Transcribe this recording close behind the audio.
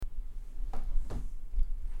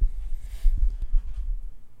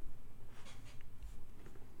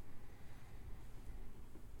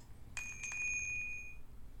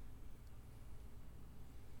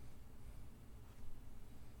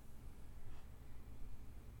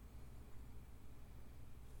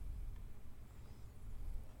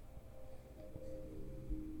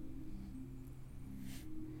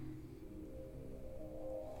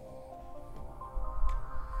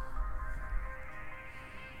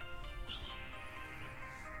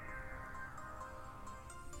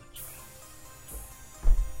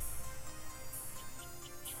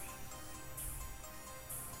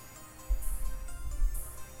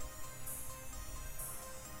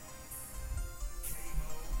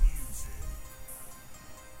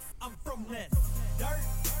that dirt,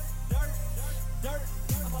 dirt, dirt.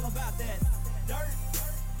 I'm all about that dirt,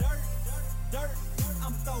 dirt, dirt.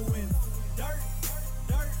 I'm throwing dirt,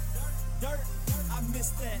 dirt, dirt. I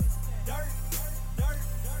miss that dirt, dirt,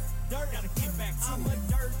 dirt. Gotta get back to I'm a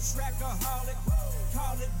dirt trackaholic.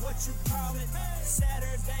 Call it what you call it.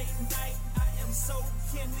 Saturday night, I am so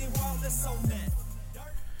Kenny Wallace on that.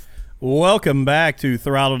 Welcome back to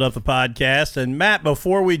Throttled Up the Podcast. And Matt,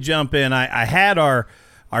 before we jump in, I had our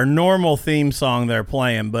normal theme song there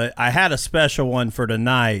playing, but I had a special one for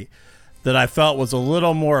tonight that I felt was a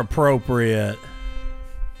little more appropriate.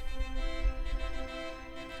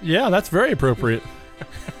 Yeah, that's very appropriate.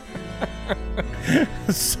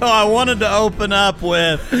 So I wanted to open up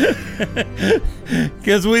with,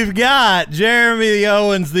 because we've got Jeremy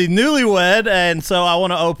Owens, the newlywed, and so I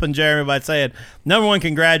want to open Jeremy by saying, number one,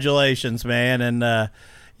 congratulations, man. And,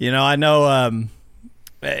 I know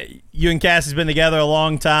you and Cassie's been together a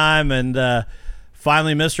long time, and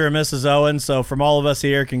finally Mr. and Mrs. Owens. So from all of us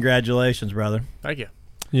here, congratulations, brother. Thank you.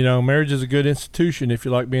 You know, marriage is a good institution if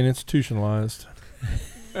you like being institutionalized.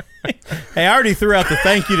 Hey, I already threw out the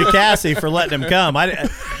thank you to Cassie for letting him come.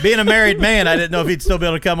 Being a married man, I didn't know if he'd still be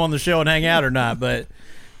able to come on the show and hang out or not, but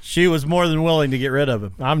she was more than willing to get rid of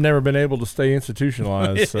him. I've never been able to stay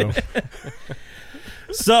institutionalized, so.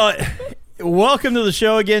 So, welcome to the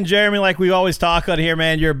show again, Jeremy. Like we always talk on here,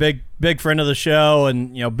 man, you're a big friend of the show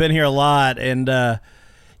and, been here a lot. And,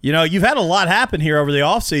 you've had a lot happen here over the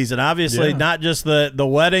off season. Obviously, yeah. Not just the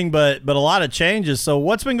wedding, but a lot of changes. So,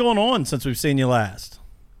 what's been going on since we've seen you last?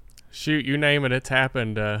 Shoot, you name it, it's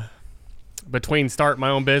happened. Between starting my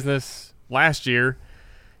own business last year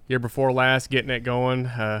before last, getting it going,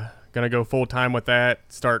 going to go full-time with that,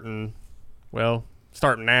 starting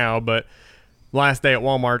now, but last day at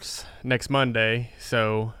Walmart's next Monday,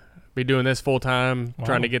 so be doing this full-time, Wow.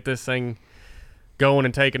 Trying to get this thing going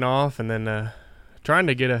and taking off, and then trying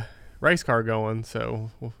to get a race car going, so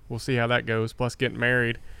we'll see how that goes, plus getting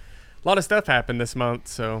married. A lot of stuff happened this month,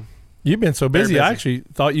 so... You've been so busy. Busy. I actually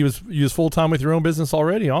thought you was full time with your own business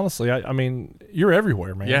already. Honestly, I mean, you're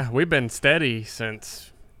everywhere, man. Yeah, we've been steady since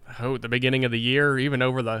the beginning of the year, even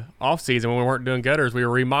over the off season when we weren't doing gutters, we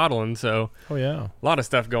were remodeling. So, Oh yeah. a lot of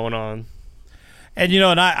stuff going on. And,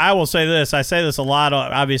 and I will say this. I say this a lot.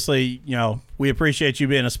 Obviously, we appreciate you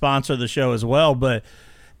being a sponsor of the show as well. But,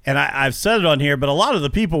 and I've said it on here, but a lot of the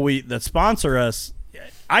people that sponsor us,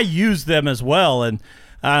 I use them as well. And,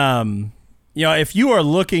 if you are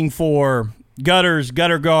looking for gutters,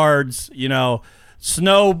 gutter guards,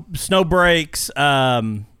 snow brakes,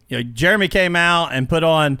 Jeremy came out and put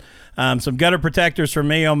on some gutter protectors for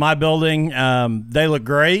me on my building. They look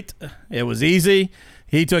great. It was easy.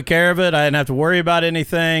 He took care of it. I didn't have to worry about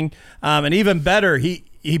anything. And even better, he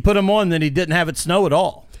put them on and he didn't have it snow at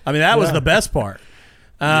all. I mean, that was the best part.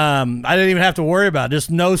 I didn't even have to worry about it.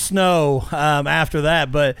 Just no snow after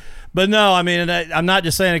that. But no, I mean, I'm not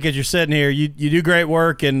just saying it because you're sitting here. You do great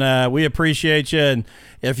work, and we appreciate you. And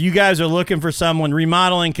if you guys are looking for someone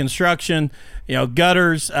remodeling, construction,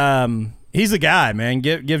 gutters, he's the guy, man.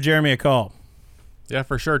 Give Jeremy a call. Yeah,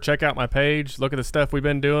 for sure. Check out my page. Look at the stuff we've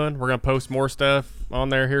been doing. We're going to post more stuff on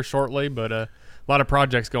there here shortly, but a lot of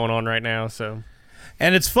projects going on right now. So.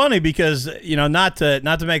 And it's funny because, not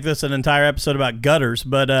to make this an entire episode about gutters,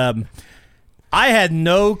 but I had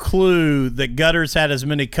no clue that gutters had as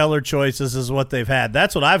many color choices as what they've had.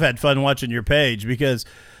 That's what I've had fun watching your page because,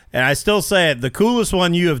 and I still say it, the coolest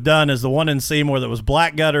one you have done is the one in Seymour that was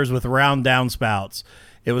black gutters with round downspouts.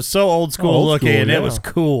 It was so old school looking, and it was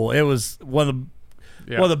cool. It was one of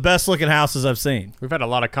the best looking houses I've seen. We've had a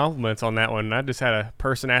lot of compliments on that one. I just had a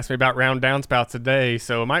person ask me about round downspouts today,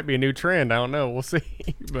 so it might be a new trend. I don't know. We'll see.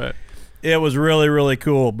 But it was really, really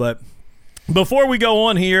cool. But before we go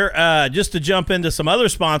on here, just to jump into some other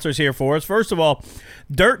sponsors here for us. First of all,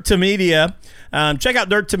 Dirt to Media. Check out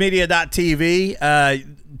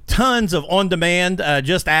dirttomedia.tv. Tons of on-demand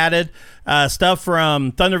just added stuff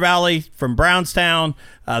from Thunder Valley, from Brownstown.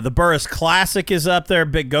 The Burris Classic is up there,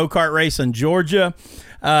 big go-kart race in Georgia.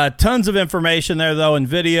 Tons of information there, though, and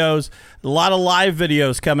videos. A lot of live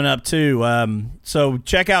videos coming up, too. So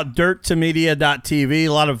check out dirttomedia.tv. A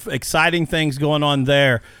lot of exciting things going on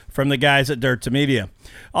there from the guys at Dirt to Media.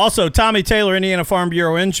 Also, Tommy Taylor, Indiana Farm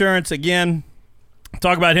Bureau Insurance. Again,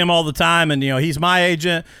 talk about him all the time, and, he's my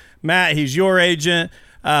agent. Matt, he's your agent.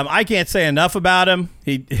 I can't say enough about him.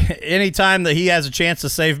 Anytime that he has a chance to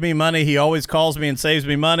save me money, he always calls me and saves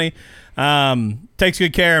me money. Takes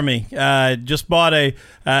good care of me. Just bought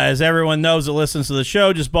as everyone knows that listens to the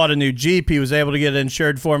show, just bought a new Jeep. He was able to get it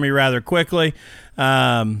insured for me rather quickly.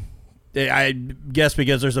 I guess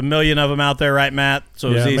because there's a million of them out there, right, Matt? So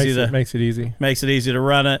yeah, it's easy makes it easy. Makes it easy to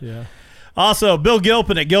run it. Yeah. Also, Bill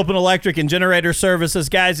Gilpin at Gilpin Electric and Generator Services.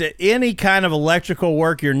 Guys, at any kind of electrical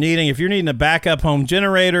work you're needing, if you're needing a backup home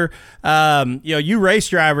generator, you race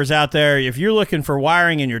drivers out there, if you're looking for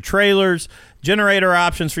wiring in your trailers, generator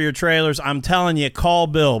options for your trailers, I'm telling you, call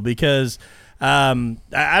Bill because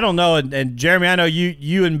I don't know, and Jeremy, I know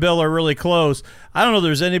you and Bill are really close. I don't know if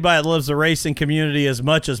there's anybody that loves the racing community as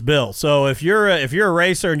much as Bill. So if you're a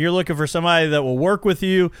racer and you're looking for somebody that will work with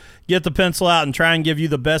you, get the pencil out and try and give you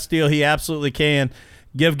the best deal he absolutely can,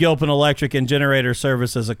 give Gilpin Electric and Generator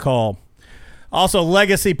Services a call. Also,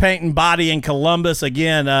 Legacy Paint and Body in Columbus.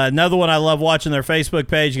 Again, another one I love watching their Facebook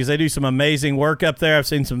page because they do some amazing work up there. I've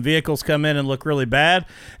seen some vehicles come in and look really bad,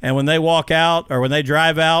 and when they walk out or when they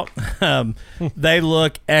drive out, they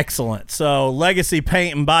look excellent. So, Legacy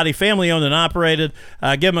Paint and Body, family-owned and operated.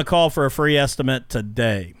 Give them a call for a free estimate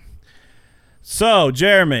today. So,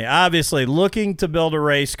 Jeremy, obviously looking to build a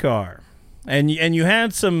race car, and you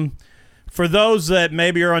had some. For those that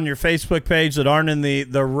maybe are on your Facebook page that aren't in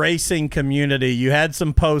the racing community, you had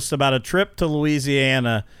some posts about a trip to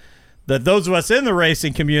Louisiana that those of us in the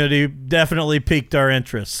racing community definitely piqued our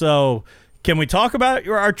interest. So can we talk about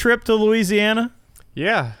our trip to Louisiana?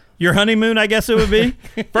 Yeah. Your honeymoon, I guess it would be?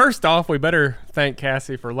 First off, we better thank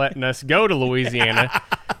Cassie for letting us go to Louisiana,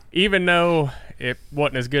 even though it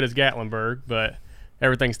wasn't as good as Gatlinburg, but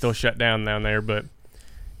everything's still shut down there. But,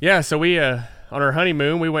 yeah, so we on our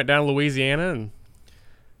honeymoon, we went down to Louisiana and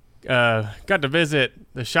got to visit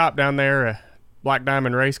the shop down there, Black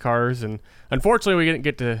Diamond Race Cars. And unfortunately, we didn't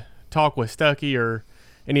get to talk with Stuckey or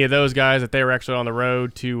any of those guys that they were actually on the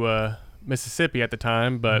road to Mississippi at the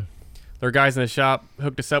time. But their guys in the shop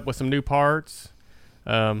hooked us up with some new parts,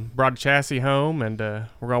 brought a chassis home, and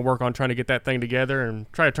we're going to work on trying to get that thing together and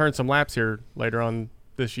try to turn some laps here later on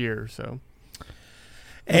this year. So.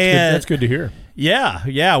 That's good to hear.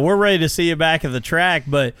 Yeah, we're ready to see you back at the track.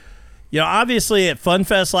 But obviously at Fun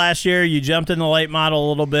Fest last year, you jumped in the late model a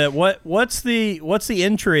little bit. What's the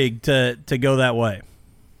intrigue to go that way?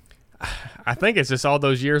 I think it's just all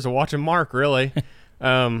those years of watching Mark. Really, he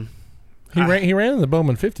ran in the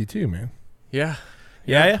Bowman 50 too, man. Yeah.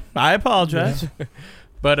 I apologize,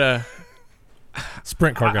 but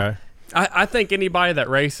sprint car guy. I think anybody that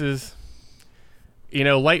races.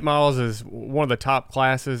 Late models is one of the top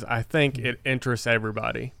classes. I think it interests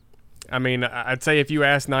everybody. I mean, I'd say if you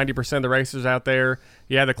ask 90% of the racers out there,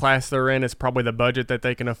 the class they're in is probably the budget that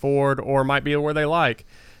they can afford or might be where they like.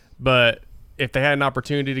 But if they had an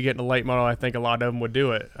opportunity to get in a late model, I think a lot of them would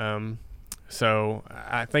do it. So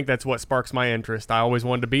I think that's what sparks my interest. I always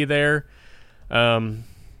wanted to be there.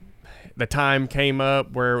 The time came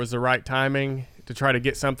up where it was the right timing to try to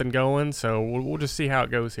get something going. So we'll just see how it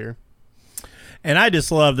goes here. And I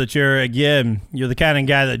just love that you're the kind of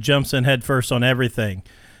guy that jumps in head first on everything.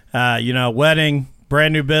 Wedding,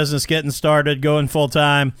 brand new business getting started, going full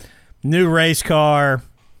time, new race car,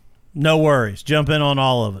 no worries. Jump in on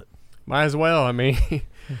all of it. Might as well. I mean,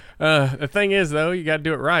 the thing is, though, you got to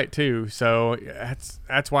do it right, too. So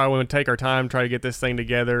that's why we want to take our time, try to get this thing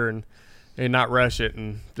together and not rush it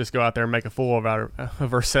and just go out there and make a fool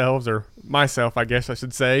of ourselves, or myself, I guess I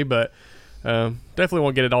should say. But definitely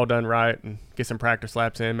want to get it all done right and get some practice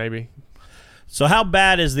laps in maybe. So how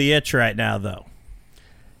bad is the itch right now, though?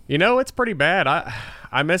 It's pretty bad.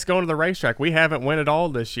 I miss going to the racetrack. We haven't went at all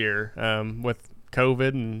this year with COVID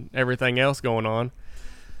and everything else going on.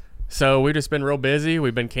 So we've just been real busy.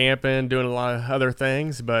 We've been camping, doing a lot of other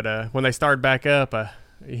things. But when they start back up,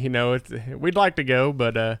 we'd like to go.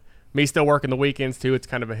 But me still working the weekends, too, it's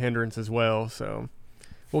kind of a hindrance as well. So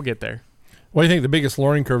we'll get there. What do you think the biggest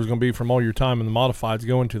learning curve is going to be from all your time in the modifieds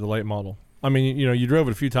going to the late model? I mean, you drove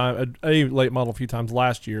it a few times, a late model a few times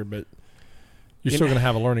last year, but you're still going to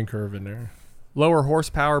have a learning curve in there. Lower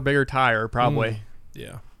horsepower, bigger tire, probably.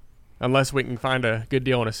 Yeah. Unless we can find a good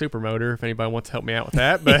deal on a supermotor, if anybody wants to help me out with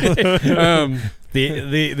that. But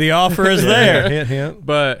the offer is there. Hint, hint.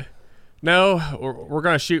 But no, we're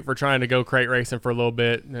going to shoot for trying to go crate racing for a little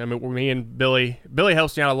bit. I mean, me and Billy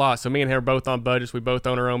helps me out a lot. So me and him are both on budgets. We both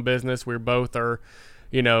own our own business. We both are,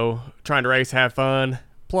 trying to race, have fun,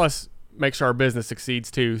 plus make sure our business succeeds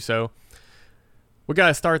too. So we got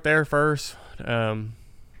to start there first.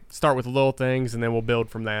 Start with the little things, and then we'll build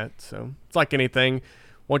from that. So it's like anything.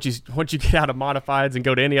 Once you get out of modifieds and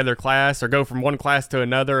go to any other class or go from one class to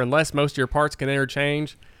another, unless most of your parts can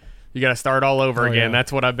interchange, you got to start all over again. Yeah.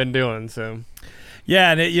 That's what I've been doing. So,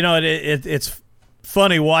 yeah, and it's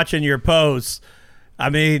funny watching your posts. I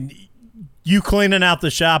mean, you cleaning out the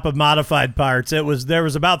shop of modified parts. There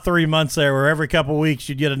was about 3 months there where every couple of weeks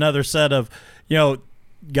you'd get another set of,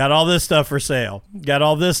 got all this stuff for sale, got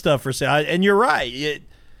all this stuff for sale. And you're right.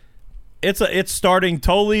 it's starting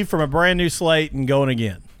totally from a brand new slate and going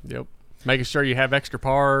again. Yep. Making sure you have extra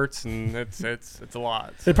parts, and it's a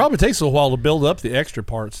lot. It probably takes a while to build up the extra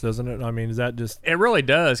parts, doesn't it? I mean, is that just... It really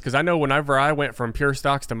does, because I know whenever I went from pure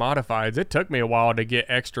stocks to modifieds, it took me a while to get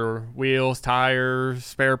extra wheels, tires,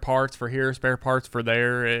 spare parts for here, spare parts for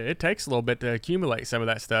there. It takes a little bit to accumulate some of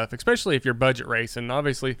that stuff, especially if you're budget racing.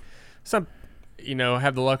 Obviously, some,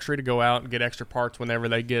 have the luxury to go out and get extra parts whenever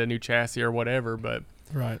they get a new chassis or whatever, but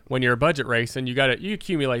Right. when you're budget racing, you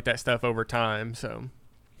accumulate that stuff over time, so...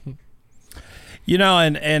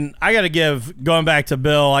 And I got to going back to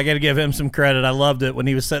Bill, I got to give him some credit. I loved it when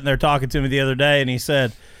he was sitting there talking to me the other day, and he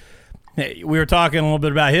said, hey, we were talking a little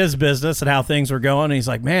bit about his business and how things were going. And he's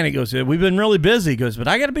like, man, he goes, we've been really busy. He goes, but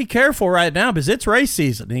I got to be careful right now because it's race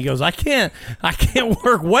season. And he goes, I can't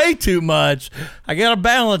work way too much. I got to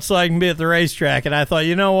balance so I can be at the racetrack. And I thought,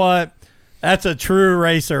 you know what? That's a true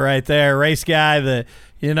racer right there, race guy that,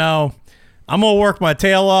 I'm going to work my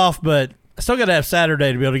tail off, but I still got to have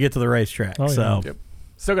Saturday to be able to get to the racetrack. Oh, yeah. So, Yep.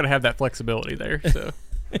 Still going to have that flexibility there. So,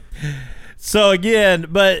 so again,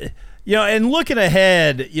 but and looking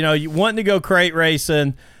ahead, you wanting to go crate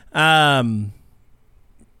racing. Who's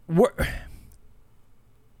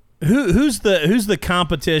the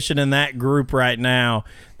competition in that group right now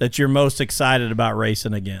that you're most excited about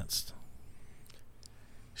racing against?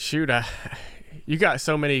 shoot, you got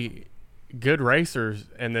so many good racers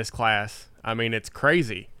in this class. I mean, it's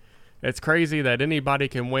crazy. It's crazy that anybody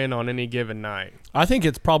can win on any given night. I think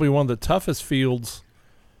it's probably one of the toughest fields,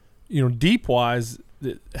 deep-wise,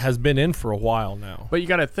 that has been in for a while now. But you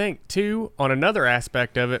got to think, too, on another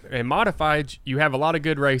aspect of it. In modifieds, you have a lot of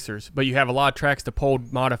good racers, but you have a lot of tracks to pull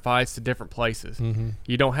modifieds to different places. Mm-hmm.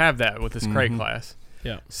 You don't have that with this crate class.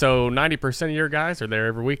 Yeah. So 90% of your guys are there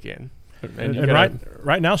every weekend. And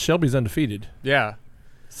right now, Shelby's undefeated. Yeah.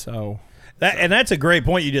 So... that's a great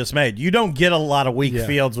point you just made. You don't get a lot of weak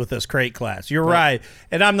fields with this crate class. You're right.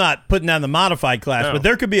 And I'm not putting down the modified class, but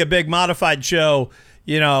there could be a big modified show,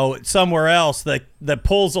 somewhere else that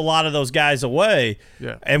pulls a lot of those guys away.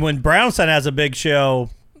 Yeah. And when Brownstown has a big show,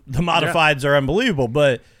 the modifieds are unbelievable.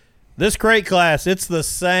 But this crate class, it's the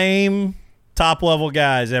same top level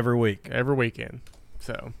guys every week. Every weekend.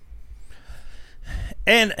 So.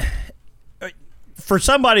 And for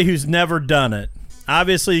somebody who's never done it,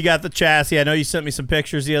 obviously, you got the chassis. I know you sent me some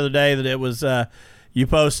pictures the other day that it was you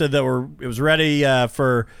posted that it was ready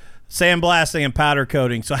for sandblasting and powder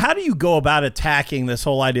coating. So how do you go about attacking this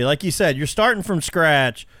whole idea? Like you said, you're starting from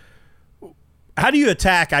scratch. How do you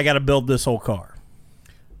attack, I got to build this whole car?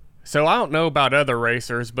 So I don't know about other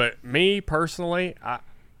racers, but me personally,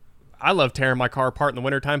 I love tearing my car apart in the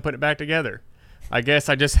wintertime, putting it back together. I guess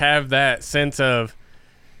I just have that sense of,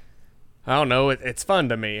 I don't know, it's fun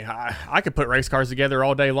to me. I could put race cars together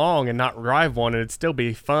all day long and not drive one, and it'd still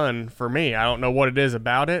be fun for me. I don't know what it is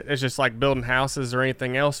about it. It's just like building houses or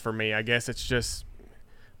anything else for me. I guess it's just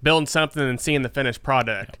building something and seeing the finished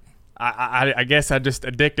product. I guess I'm just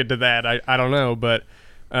addicted to that. I don't know, but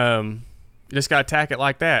you just got to attack it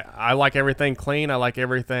like that. I like everything clean. I like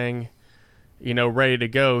everything, ready to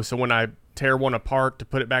go. So when I tear one apart to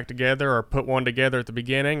put it back together or put one together at the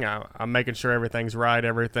beginning, I'm making sure everything's right,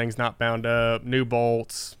 everything's not bound up, new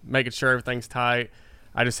bolts, making sure everything's tight.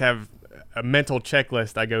 I just have a mental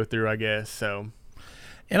checklist I go through, I guess. So,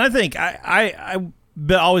 and I think I've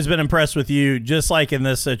always been impressed with you, just like in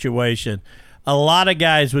this situation. A lot of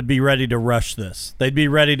guys would be ready to rush this. They'd be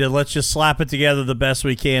ready to, let's just slap it together the best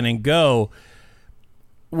we can and go,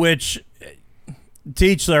 which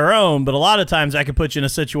teach their own, but a lot of times that could put you in a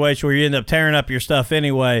situation where you end up tearing up your stuff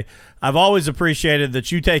anyway. I've always appreciated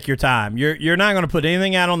that you take your time. You're not going to put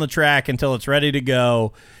anything out on the track until it's ready to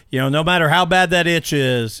go. No matter how bad that itch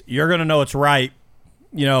is, you're going to know it's right,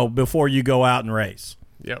 before you go out and race.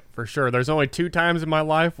 Yep, for sure. There's only 2 times in my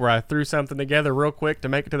life where I threw something together real quick to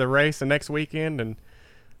make it to the race the next weekend, and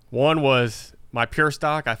one was my pure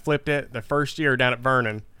stock. I flipped it the first year down at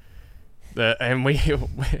Vernon. And we had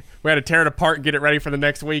to tear it apart and get it ready for the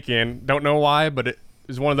next weekend. Don't know why, but it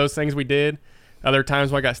was one of those things we did. Other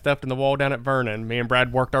times when I got stuffed in the wall down at Vernon, me and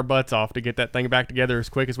Brad worked our butts off to get that thing back together as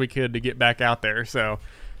quick as we could to get back out there. So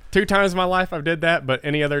 2 times in my life I've did that, but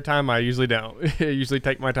any other time I usually don't. I usually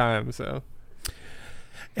take my time. So.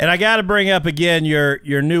 And I got to bring up again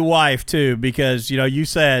your new wife too, because you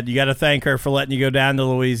said you got to thank her for letting you go down to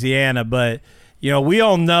Louisiana, but we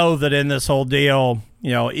all know that in this whole deal,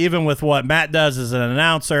 even with what Matt does as an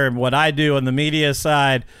announcer and what I do on the media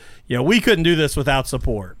side, we couldn't do this without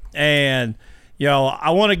support. And, I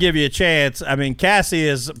want to give you a chance. I mean, Cassie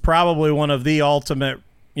is probably one of the ultimate,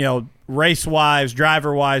 race wives,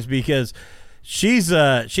 driver wives, because, she's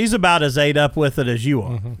about as ate up with it as you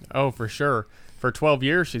are. Oh, for sure. For 12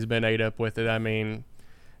 years, she's been ate up with it. I mean,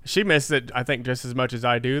 she misses it, I think, just as much as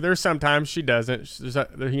I do. There's sometimes she doesn't.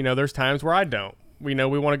 There's times where I don't. We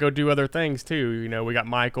want to go do other things, too. We got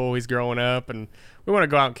Michael. He's growing up, and we want to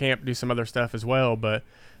go out and camp, do some other stuff as well. But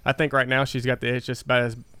I think right now she's got the itch just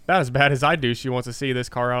about as bad as I do. She wants to see this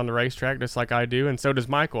car out on the racetrack just like I do, and so does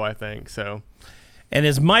Michael, I think. So. And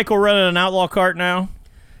is Michael running an outlaw cart now?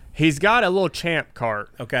 He's got a little champ cart.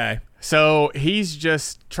 Okay. So he's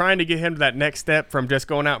just trying to get him to that next step from just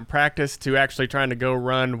going out and practice to actually trying to go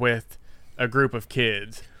run with a group of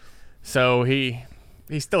kids. So he's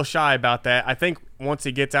still shy about that. I think once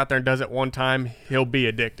he gets out there and does it one time, he'll be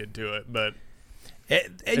addicted to it. But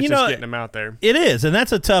it's just getting him out there. It is, and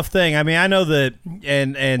that's a tough thing. I mean, I know that,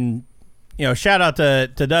 and shout out to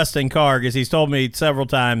Dustin Carr, because he's told me several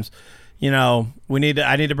times, I need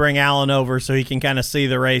to bring Alan over so he can kind of see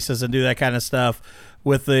the races and do that kind of stuff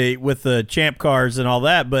with the champ cars and all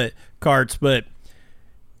that, but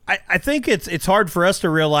I think it's hard for us to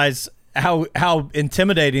realize how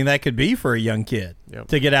intimidating that could be for a young kid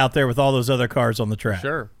to get out there with all those other cars on the track.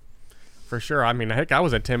 Sure. For sure. I mean, heck, I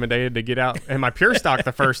was intimidated to get out in my pure stock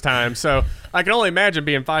the first time. So I can only imagine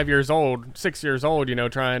being 6 years old,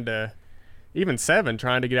 trying to, even 7,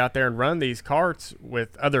 trying to get out there and run these carts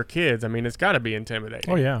with other kids. I mean, it's got to be intimidating.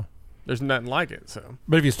 Oh, yeah. There's nothing like it. So,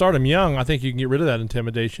 but if you start them young, I think you can get rid of that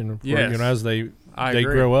intimidation. Yes. As they agree.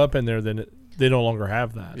 grow up in there, then they no longer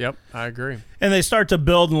have that. Yep, I agree. And they start to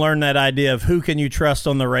build and learn that idea of who can you trust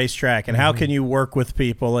on the racetrack, and how can you work with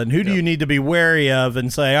people, and who do you need to be wary of,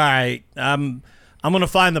 and say, all right, I'm going to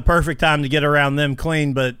find the perfect time to get around them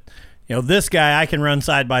clean, but this guy I can run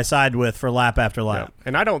side by side with for lap after lap. Yep.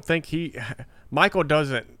 And I don't think Michael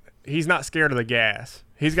doesn't. He's not scared of the gas.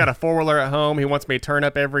 He's got a 4-wheeler at home. He wants me to turn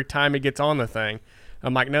up every time he gets on the thing.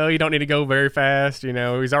 I'm like, no, you don't need to go very fast.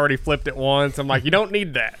 He's already flipped it once. I'm like, you don't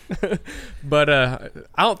need that. But I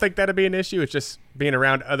don't think that'd be an issue. It's just being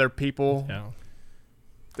around other people.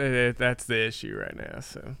 Yeah. That's the issue right now.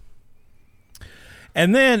 So.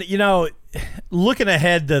 And then, looking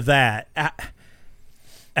ahead to that,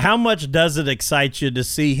 how much does it excite you to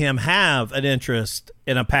see him have an interest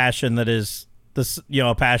in a passion that is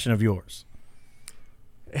a passion of yours?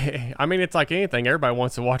 I mean, it's like anything. Everybody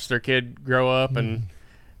wants to watch their kid grow up and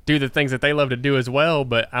do the things that they love to do as well,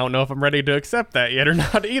 but I don't know if I'm ready to accept that yet or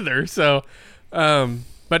not either. So,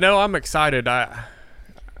 but no, I'm excited.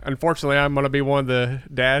 Unfortunately, I'm going to be one of the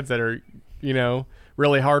dads that are,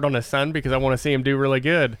 really hard on his son because I want to see him do really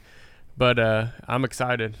good. But I'm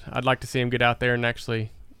excited. I'd like to see him get out there and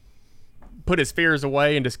actually put his fears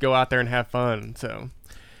away and just go out there and have fun. So.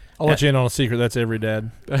 I'll let you in on a secret. That's every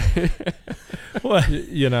dad. Well,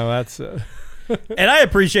 that's. And I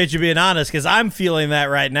appreciate you being honest, because I'm feeling that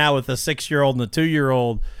right now with a 6-year-old and a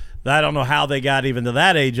 2-year-old. I don't know how they got even to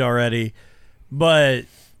that age already, but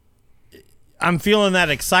I'm feeling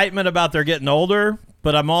that excitement about their getting older.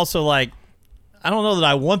 But I'm also like, I don't know that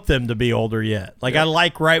I want them to be older yet. Like, I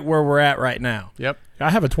like right where we're at right now. Yep.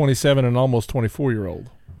 I have a 27 and almost 24-year-old.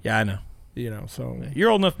 Yeah, I know. So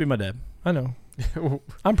you're old enough to be my dad. I know.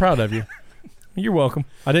 I'm proud of you. You're welcome.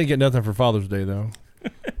 I didn't get nothing for Father's Day, though.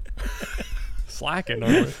 Slacking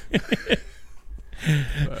on it.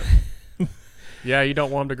 Yeah, you don't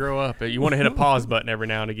want them to grow up. You want to hit a pause button every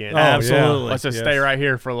now and again. Oh, absolutely. Let's just stay right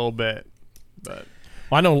here for a little bit. But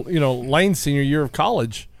I know, Lane's senior year of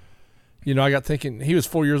college, I got thinking, he was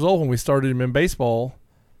 4 years old when we started him in baseball,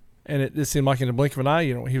 and it just seemed like in the blink of an eye,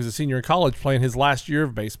 he was a senior in college playing his last year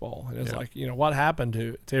of baseball. And it's like, what happened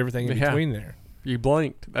to everything in between there? You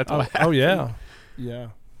blinked. That's what happened. Oh, yeah. Yeah.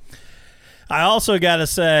 I also got to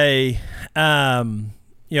say, kind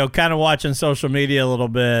of watching social media a little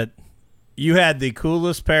bit, you had the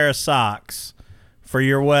coolest pair of socks for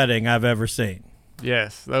your wedding I've ever seen.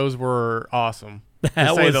 Yes, those were awesome, to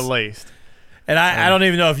say the least. And I don't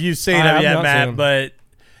even know if you've seen them yet, Matt, but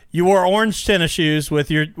you wore orange tennis shoes with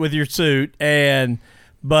your suit,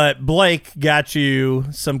 but Blake got you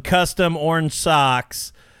some custom orange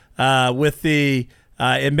socks with the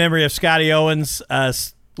in memory of Scotty Owens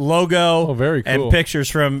logo. Oh, very cool. And pictures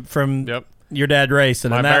from your dad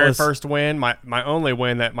racing. My very first win, my only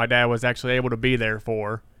win that my dad was actually able to be there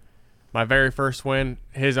for. My very first win,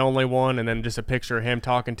 his only one, and then just a picture of him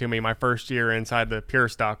talking to me my first year inside the Pure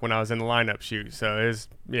Stock when I was in the lineup shoot. So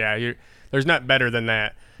there's nothing better than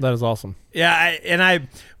that. That is awesome. Yeah,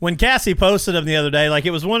 when Cassie posted them the other day, like,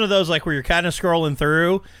 it was one of those like where you're kind of scrolling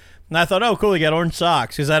through, and I thought, oh, cool, you got orange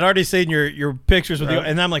socks, because I'd already seen your pictures with you,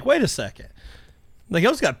 and I'm like, wait a second, like,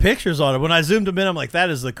 those got pictures on it. When I zoomed them in, I'm like, that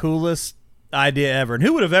is the coolest idea ever. And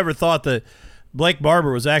who would have ever thought that Blake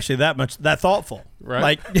Barber was actually that thoughtful. Right.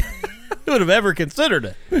 Like, who would have ever considered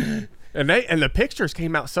it? And the pictures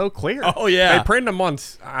came out so clear. Oh, yeah. They printed them on.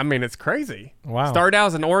 I mean, it's crazy. Wow. Started out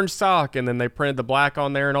as an orange sock, and then they printed the black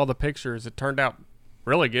on there and all the pictures. It turned out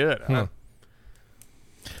really good.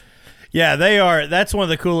 Yeah, they are. That's one of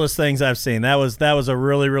the coolest things I've seen. That was a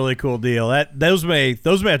really, really cool deal. Those may have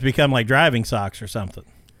to become like driving socks or something.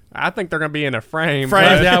 I think they're going to be in a frame.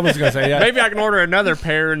 Frame. Yeah, I was gonna say yeah. Maybe I can order another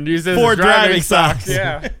pair and use this For as driving driving socks.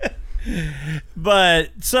 socks. Yeah. But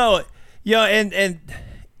so, and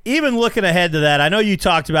even looking ahead to that, I know you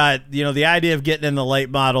talked about, the idea of getting in the late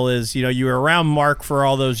model is, you were around Mark for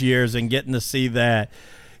all those years and getting to see that.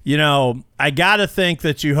 I got to think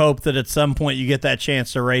that you hope that at some point you get that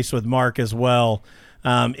chance to race with Mark as well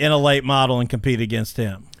in a late model and compete against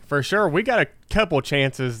him. For sure. We got a couple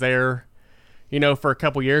chances there, for a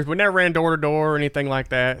couple years. We never ran door to door or anything like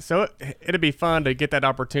that. So it'd be fun to get that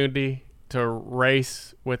opportunity to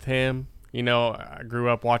race with him. I grew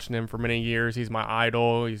up watching him for many years. He's my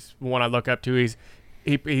idol. He's one I look up to.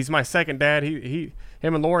 He's my second dad. Him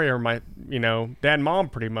and Lori are my, dad and mom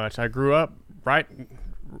pretty much. I grew up right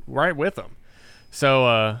with them.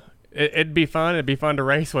 So it'd be fun. It'd be fun to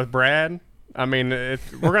race with Brad. I mean, we're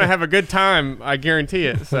going to have a good time. I guarantee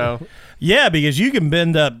it. So yeah, because you can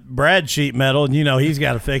bend up Brad's sheet metal and he's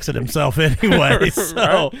got to fix it himself anyway.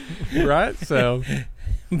 So. Right. So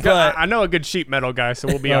But I know a good sheet metal guy, so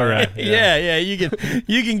we'll be all right. Yeah, you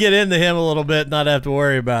can get into him a little bit, and not have to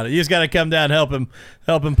worry about it. You just got to come down and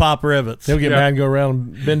help him pop rivets. He'll get mad and go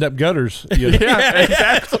around and bend up gutters. Yeah,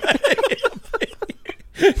 exactly.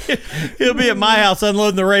 He'll be at my house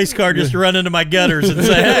unloading the race car, just to run into my gutters and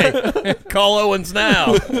say, "Hey, call Owens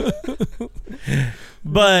now."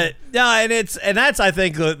 But no, and that's I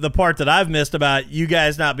think the part that I've missed about you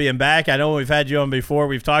guys not being back. I know we've had you on before.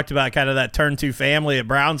 We've talked about kind of that Turn 2 family at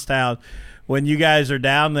Brownstown when you guys are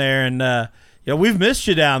down there, and we've missed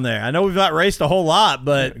you down there. I know we've not raced a whole lot,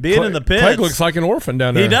 but being in the pits, Craig looks like an orphan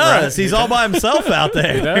down there. he does. Right? He's all by himself out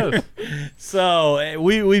there. He does. So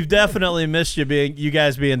we've definitely missed you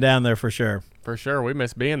guys being down there for sure. For sure. We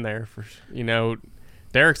miss being there.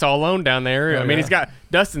 Derek's all alone down there. I mean, he's got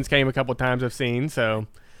Dustin's came a couple times I've seen, so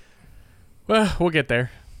we'll get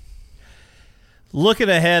there. Looking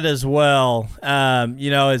ahead as well,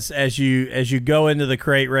 as you go into the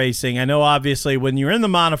crate racing, I know obviously when you're in the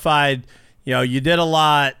modified, you did a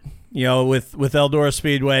lot, with Eldora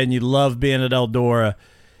Speedway, and you love being at Eldora.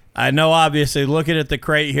 I know obviously looking at the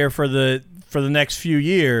crate here for the next few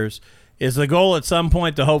years, is the goal at some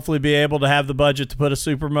point to hopefully be able to have the budget to put a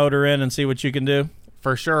supermotor in and see what you can do?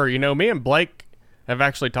 For sure. Me and Blake have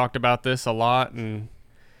actually talked about this a lot, and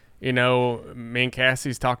me and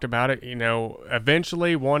Cassie's talked about it.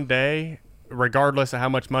 Eventually one day, regardless of how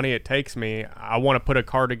much money it takes me, I want to put a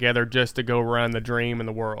car together just to go run the dream in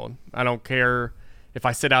the world. I don't care if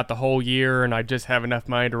I sit out the whole year and I just have enough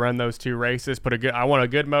money to run those 2 races. I want a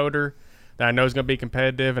good motor that I know is going to be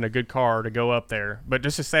competitive and a good car to go up there. But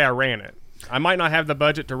just to say I ran it. I might not have the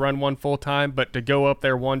budget to run one full time, but to go up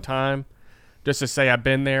there one time, just to say I've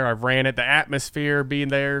been there, I've ran it, the atmosphere being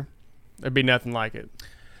there, there'd be nothing like it.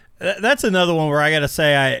 That's another one where I got to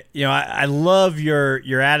say I love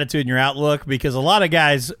your attitude and your outlook, because a lot of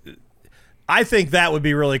guys, I think that would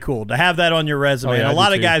be really cool to have that on your resume. Oh, yeah, and a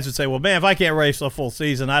lot of too. guys would say, well, man, if I can't race a full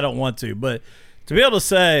season, I don't want to. But to be able to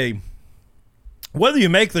say, whether you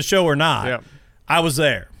make the show or not, Yep. I was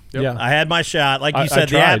there. Yep. Yeah. I had my shot. Like you I said,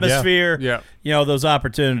 the tried, yeah. atmosphere, those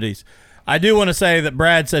opportunities. I do want to say that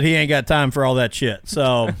Brad said he ain't got time for all that shit.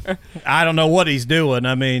 So I don't know what he's doing.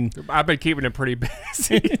 I mean, I've been keeping it pretty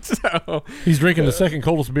busy. So He's drinking the second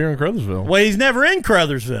coldest beer in Crothersville. well, he's never in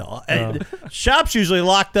Crothersville. Shop's usually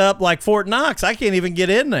locked up like Fort Knox. I can't even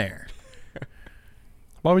get in there.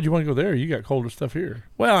 Why would you want to go there? You got colder stuff here.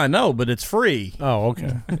 Well, I know, but it's free. Oh,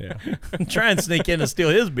 okay. Yeah. Try and sneak in and steal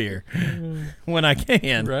his beer when I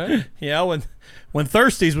can. Right. When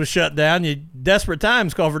Thirsties was shut down, desperate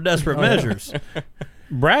times call for desperate measures.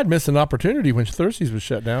 Brad missed an opportunity when Thirsties was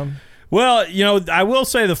shut down. Well, I will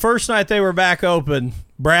say the first night they were back open,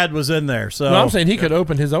 Brad was in there. So No, I'm saying he could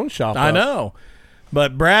open his own shop. I up. know,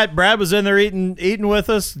 but Brad was in there eating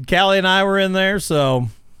with us. Callie and I were in there, so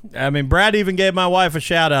I mean, Brad even gave my wife a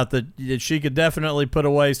shout out that she could definitely put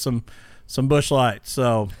away some Busch Lights.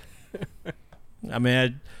 So, I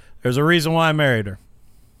mean, there's a reason why I married her.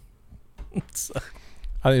 So,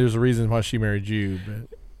 I think there's a reason why she married you, but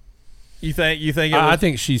you think it was, I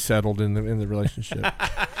think she's settled in the relationship.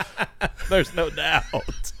 there's no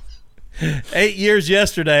doubt. 8 years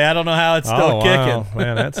yesterday. I don't know how it's still kicking. Wow.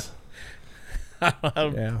 Man, that's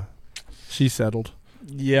yeah. She's settled.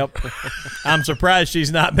 Yep. I'm surprised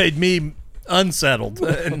she's not made me unsettled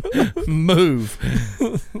and move.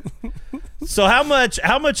 So how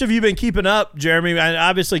much have you been keeping up, Jeremy?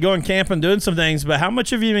 Obviously going camping, doing some things, but how much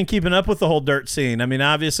have you been keeping up with the whole dirt scene? I mean,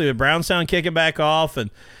 obviously with Brownstown kicking back off, and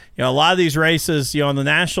a lot of these races, on the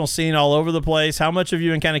national scene all over the place. How much have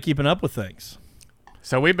you been kind of keeping up with things?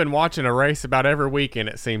 So we've been watching a race about every weekend,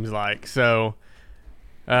 it seems like. So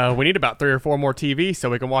we need about 3 or 4 more TVs so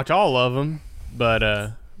we can watch all of them.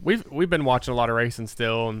 But we've been watching a lot of racing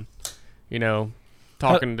still, and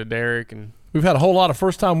talking to Derek, and we've had a whole lot of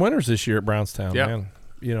first-time winners this year at Brownstown. Yep. Man,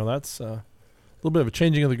 that's a little bit of a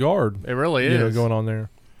changing of the guard. It really is going on there.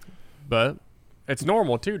 But it's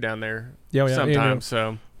normal too down there. Yeah, sometimes.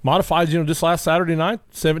 So modified, just last Saturday night,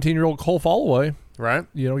 17-year-old Cole Fallaway, right?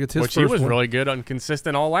 Gets his which first he was win. really good and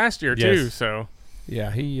consistent all last year too. So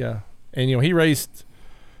yeah, he he raced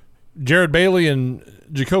Jared Bailey and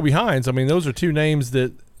Jacoby Hines. I mean, those are two names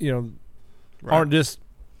that aren't just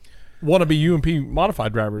wannabe UMP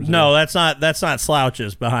modified drivers. No, that's not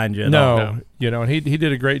slouches behind you. No, and he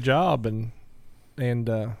did a great job, and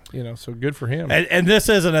so good for him. And this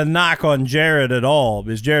isn't a knock on Jared at all,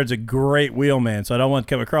 because Jared's a great wheelman, so I don't want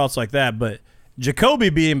to come across like that. But Jacoby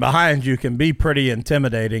being behind you can be pretty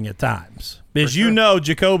intimidating at times, because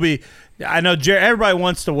Jacoby. I know Jared, everybody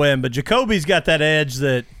wants to win, but Jacoby's got that edge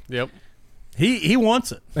that. Yep. He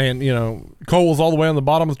wants it. And, Cole was all the way on the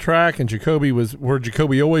bottom of the track, and Jacoby was where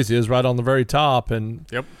Jacoby always is, right on the very top. And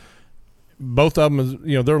yep. Both of them,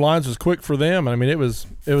 their lines was quick for them. I mean, it was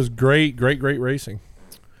great racing.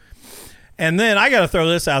 And then I got to throw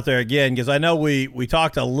this out there again, because I know we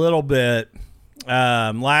talked a little bit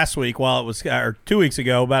last week or 2 weeks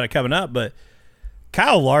ago about it coming up, but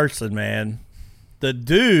Kyle Larson, man, the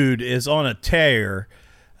dude is on a tear.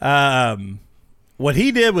 What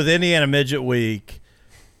he did with Indiana Midget Week,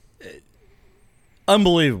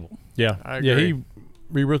 unbelievable. Yeah, I agree. Yeah, he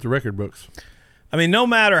rewrote the record books. I mean, no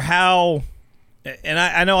matter how, and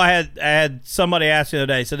I know I had somebody ask the other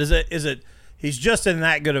day, said, is it he's just in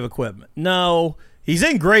that good of equipment? No, he's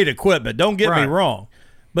in great equipment. Don't get me wrong,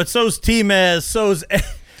 but so's T-Mez, so's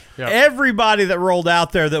everybody that rolled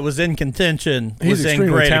out there that was in contention. He's was in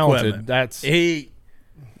extremely great talented. Equipment.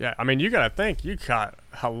 Yeah, I mean, you got to think you got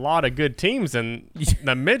a lot of good teams in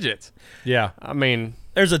the midgets. Yeah, I mean,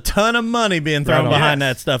 there's a ton of money being thrown behind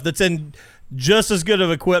that stuff that's in just as good of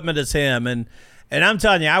equipment as him. And I'm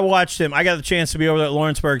telling you, I watched him. I got the chance to be over there at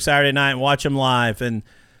Lawrenceburg Saturday night and watch him live. And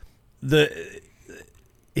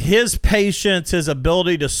his patience, his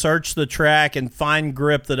ability to search the track and find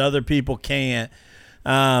grip that other people can't.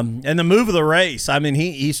 And the move of the race, I mean,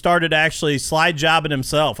 he started actually slide jobbing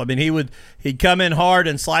himself. I mean, he'd come in hard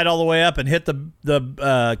and slide all the way up and hit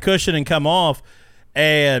the cushion and come off,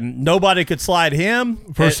 and nobody could slide him.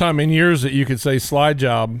 First time in years that you could say slide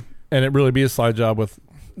job, and it really be a slide job with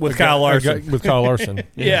Kyle Larson. With Kyle Larson,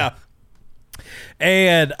 yeah.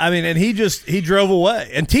 And I mean, and he drove away.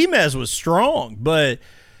 And T-Mez was strong, but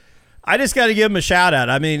I just got to give him a shout out.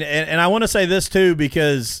 I mean, and I want to say this too,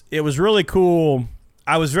 because it was really cool.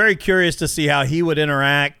 I was very curious to see how he would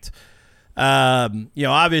interact,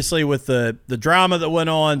 obviously with the drama that went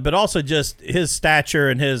on, but also just his stature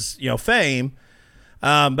and his, fame. But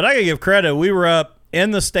I got to give credit. We were up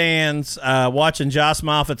in the stands watching Josh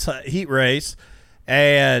Moffitt's heat race,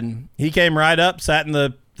 and he came right up, sat in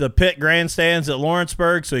the pit grandstands at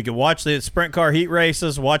Lawrenceburg so he could watch the sprint car heat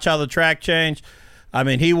races, watch how the track changed. I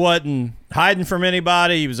mean, he wasn't hiding from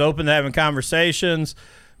anybody. He was open to having conversations.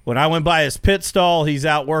 When I went by his pit stall, he's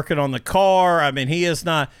out working on the car. I mean, he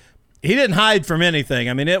didn't hide from anything.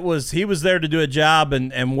 I mean, he was there to do a job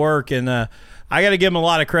and work. And I got to give him a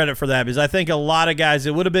lot of credit for that, because I think a lot of guys,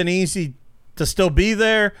 it would have been easy to still be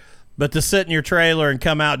there, but to sit in your trailer and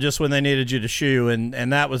come out just when they needed you to shoe. And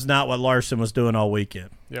that was not what Larson was doing all weekend.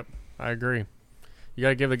 Yep, I agree. You got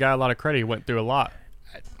to give the guy a lot of credit. He went through a lot.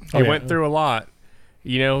 He went through a lot.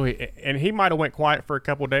 And he might have went quiet for a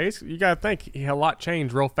couple of days. You got to think, a lot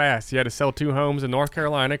changed real fast. He had to sell 2 homes in North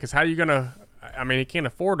Carolina, because how are you going to – I mean, he can't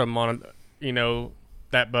afford them on,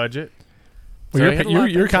 that budget. Well, So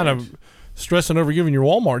you're kind of stressing over giving your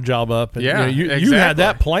Walmart job up. And, you exactly. had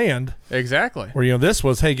that planned. Exactly. Where, this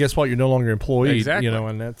was, hey, guess what? You're no longer employed. Exactly.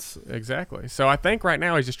 And that's – Exactly. So I think right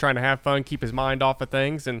now he's just trying to have fun, keep his mind off of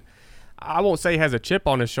things. And I won't say he has a chip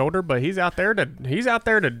on his shoulder, but he's out there to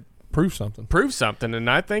prove something. And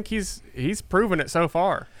I think he's proven it so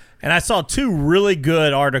far. And I saw 2 really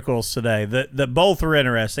good articles today that both were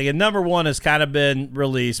interesting. And number one has kind of been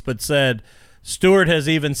released, but said Stewart has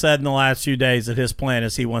even said in the last few days that his plan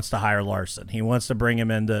is he wants to hire Larson. He wants to bring him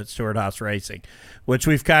into Stewart-Haas Racing, which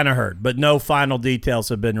we've kind of heard, but no final details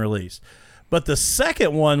have been released. But the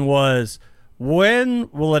second one was, when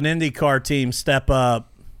will an IndyCar team step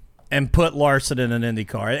up and put Larson in an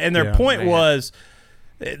IndyCar? And their point was,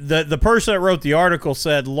 the person that wrote the article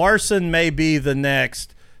said Larson may be the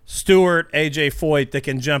next Stewart, AJ Foyt that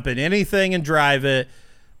can jump in anything and drive it.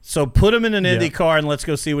 So put him in an IndyCar and let's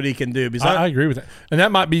go see what he can do. Because I agree with that. And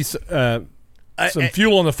that might be some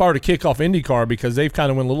fuel on the fire to kick off IndyCar because they've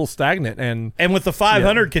kind of went a little stagnant. And with the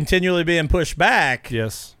 500 continually being pushed back,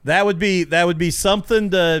 yes, that would be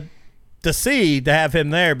something to see, to have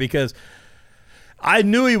him there, because I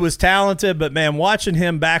knew he was talented, but man, watching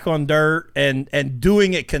him back on dirt and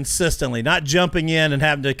doing it consistently, not jumping in and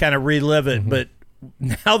having to kind of relive it, but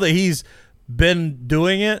now that he's been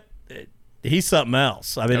doing it, he's something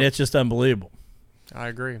else. I mean, it's just unbelievable. I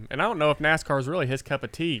agree. And I don't know if NASCAR is really his cup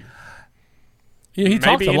of tea. Yeah, he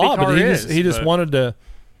talked a lot, but he just but wanted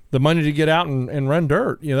the money to get out and run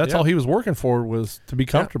dirt. You know, that's all he was working for, was to be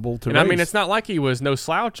comfortable to and race. I mean, it's not like he was no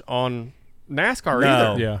slouch on NASCAR No.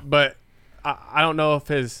 either. Yeah. But I don't know if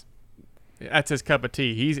that's his cup of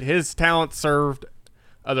tea. His talent served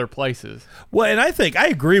other places. Well, and I think I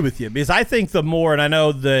agree with you, because I think the more, and I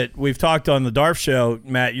know that we've talked on the DARF show,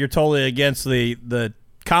 Matt, you're totally against the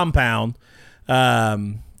compound,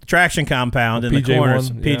 traction compound in the PJ1, corners,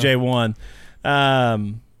 yeah.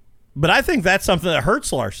 PJ1. But I think that's something that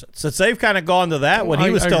hurts Larson, since they've kind of gone to that when he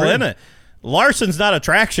was still agree. in it. Larson's not a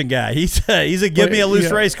traction guy. He's a give me a loose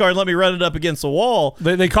yeah. race car and let me run it up against the wall.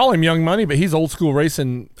 They call him Young Money, but he's old school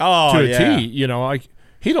racing to a yeah. T. You know, like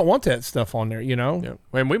he don't want that stuff on there. You know,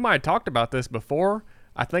 Yeah. And we might have talked about this before.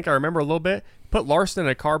 I think I remember a little bit. Put Larson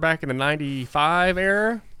in a car back in the 95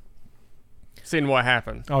 era. Seeing what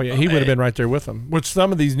happened. Oh yeah, he would have been right there with them, which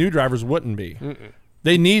some of these new drivers wouldn't be.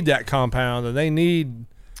 They need that compound, and they need.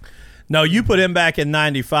 No, you put him back in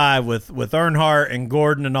 95 with Earnhardt and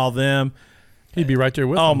Gordon and all them. He'd be right there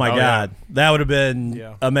with Oh them. my God, that would have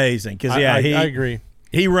been amazing. Because I he agree.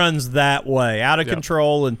 He runs that way, out of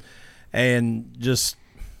control, and just.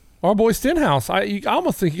 Our boy Stenhouse, I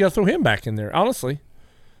almost think you got to throw him back in there, honestly.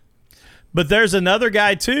 But there's another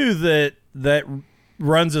guy too that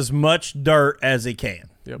runs as much dirt as he can.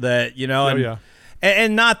 Yep. That and, yeah.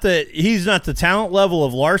 and not that he's not the talent level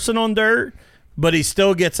of Larson on dirt, but he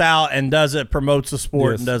still gets out and does it, promotes the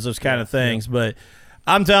sport, Yes. and does those kind of things. But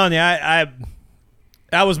I'm telling you,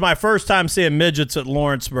 that was my first time seeing midgets at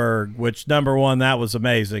Lawrenceburg, which, number one, that was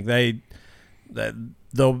amazing. The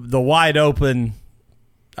wide open.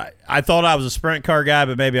 I thought I was a sprint car guy,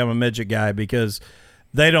 but maybe I'm a midget guy, because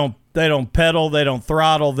they don't pedal, they don't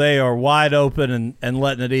throttle, they are wide open and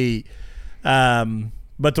letting it eat.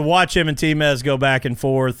 But to watch him and T-Mez go back and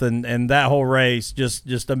forth and that whole race,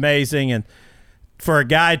 just amazing. And for a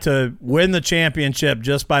guy to win the championship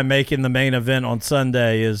just by making the main event on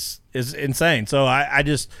Sunday is insane. So I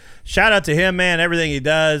just shout out to him, man, everything he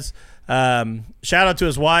does. Shout out to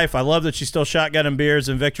his wife. I love that she's still shotgunning beers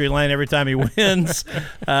in Victory Lane every time he wins.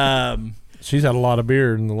 She's had a lot of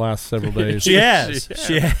beer in the last several days. She has.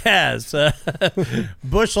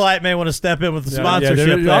 Busch Light may want to step in with the sponsorship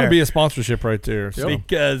there ought to there. be a sponsorship right there. So.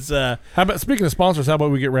 Because How about, speaking of sponsors, how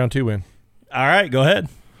about we get round 2 in? all right, go ahead.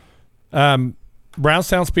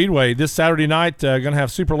 Brownstown Speedway this Saturday night, going to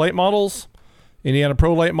have super late models, Indiana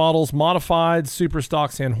Pro late models, modified, super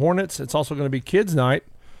stocks, and Hornets. It's also going to be kids night.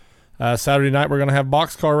 Saturday night we're going to have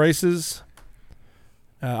boxcar races.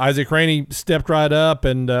 Isaac Rainey stepped right up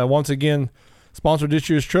and once again sponsored this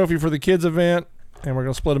year's trophy for the kids event, and we're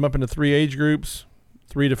going to split them up into 3 age groups: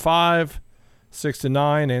 3 to 5, 6 to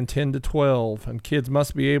 9, and 10 to 12. And kids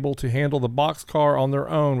must be able to handle the boxcar on their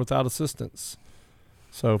own without assistance.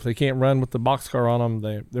 So if they can't run with the boxcar on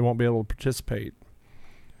them, they won't be able to participate.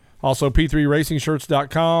 Also,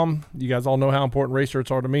 P3RacingShirts.com. You guys all know how important race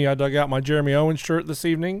shirts are to me. I dug out my Jeremy Owens shirt this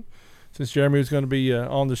evening since Jeremy was going to be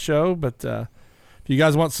on the show. But if you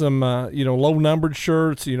guys want some, low-numbered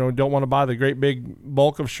shirts, don't want to buy the great big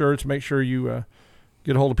bulk of shirts, make sure you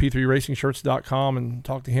get a hold of P3RacingShirts.com and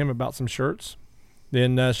talk to him about some shirts.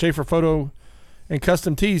 Then Schaefer Photo and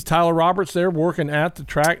Custom Tees. Tyler Roberts there working at the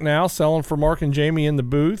track now, selling for Mark and Jamie in the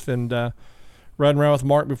booth, and riding around with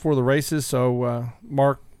Mark before the races. So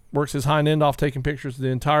Mark works his hind end off taking pictures of the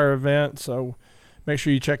entire event. So make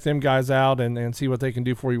sure you check them guys out and see what they can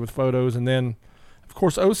do for you with photos. And then, of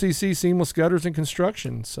course, OCC Seamless Gutters and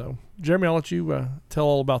Construction. So, Jeremy, I'll let you tell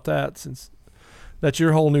all about that, since that's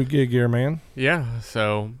your whole new gig here, man. Yeah,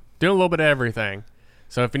 so doing a little bit of everything.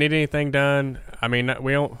 So if you need anything done, I mean, not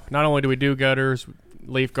only do we do gutters,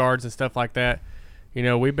 leaf guards, and stuff like that,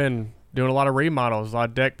 we've been doing a lot of remodels, a lot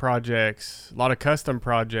of deck projects, a lot of custom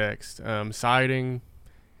projects, siding,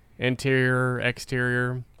 interior,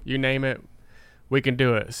 exterior, you name it, we can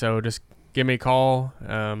do it. So just give me a call.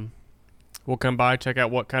 we'll come by, check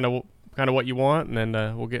out what kind of what you want, and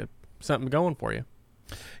then we'll get something going for you.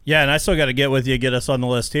 Yeah, and I still got to get with you, get us on the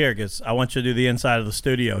list here, because I want you to do the inside of the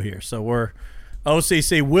studio here. So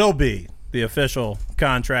OCC will be the official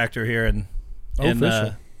contractor here in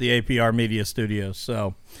the APR Media Studios.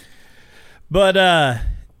 So, but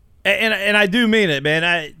and I do mean it,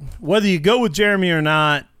 man. Whether you go with Jeremy or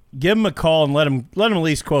not, give him a call and let him at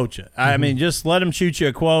least quote you. I mean, just let him shoot you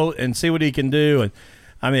a quote and see what he can do. And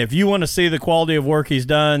I mean, if you want to see the quality of work he's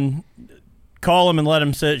done, call him and let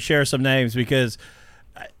him share some names, because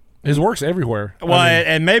his work's everywhere. Well,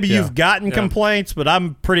 and maybe you've gotten complaints, but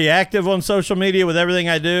I'm pretty active on social media with everything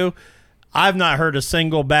I do. I've not heard a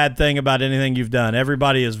single bad thing about anything you've done.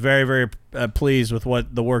 Everybody is very, very pleased with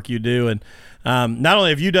the work you do. And not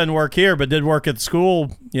only have you done work here, but did work at the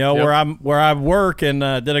school, where I work, and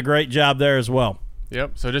did a great job there as well.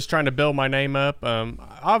 Yep. So just trying to build my name up.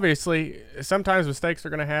 Obviously, sometimes mistakes are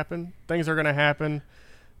going to happen. Things are going to happen.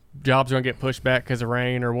 Jobs are going to get pushed back because of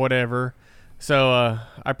rain or whatever. So I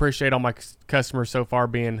appreciate all my customers so far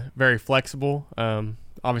being very flexible.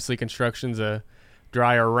 Obviously, construction's a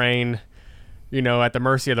dry or rain, at the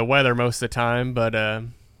mercy of the weather most of the time. But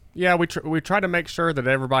we try to make sure that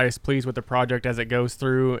everybody's pleased with the project as it goes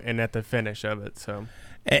through and at the finish of it. So.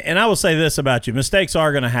 And I will say this about you: mistakes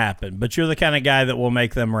are going to happen, but you're the kind of guy that will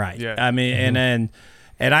make them right. Yeah. I mean, and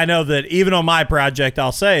I know that even on my project,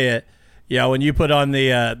 I'll say it. When you put on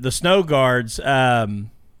the snow guards,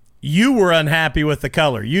 you were unhappy with the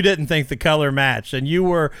color. You didn't think the color matched, and you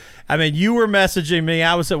were messaging me.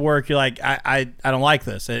 I was at work. You're like, I don't like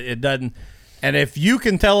this. It doesn't. And if you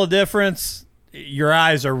can tell a difference, your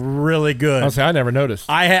eyes are really good. Honestly, I never noticed.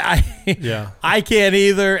 I can't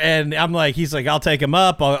either. And I'm like, he's like, I'll take them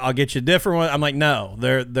up. I'll get you a different one. I'm like, no,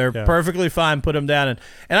 they're perfectly fine. Put them down.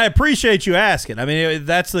 And I appreciate you asking. I mean,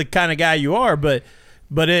 that's the kind of guy you are. But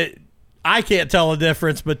I can't tell a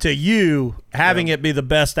difference. But to you, having it be the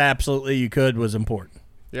best absolutely you could was important.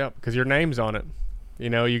 Yeah, because your name's on it.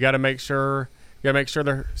 You got to make sure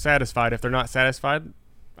they're satisfied. If they're not satisfied,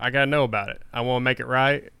 I got to know about it. I want to make it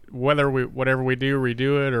right. Whatever we do,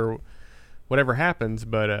 redo it, or whatever happens.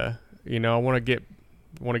 But I want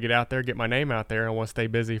to get out there, get my name out there, and I want to stay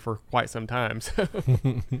busy for quite some time. So.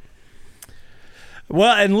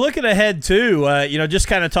 Well, and looking ahead too, just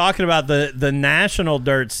kind of talking about the national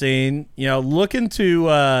dirt scene. Looking to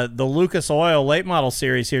the Lucas Oil late model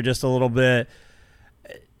series here just a little bit.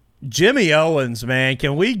 Jimmy Owens, man,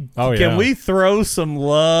 can we throw some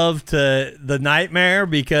love to the Nightmare,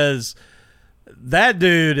 because that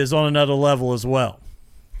dude is on another level as well.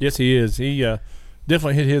 Yes, he is. He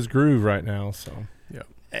definitely hit his groove right now. So yeah,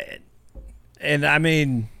 and I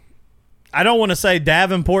mean, I don't want to say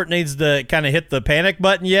Davenport needs to kind of hit the panic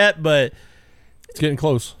button yet, but it's getting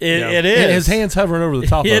close. It is. His hand's hovering over the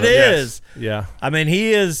top of it. It is. Yes. Yeah. I mean,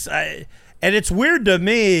 he is. And it's weird to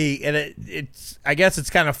me, and it's I guess it's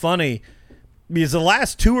kind of funny, because the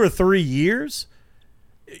last 2 or 3 years,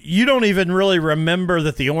 you don't even really remember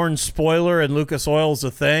that the orange spoiler in Lucas Oil is a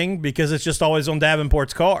thing, because it's just always on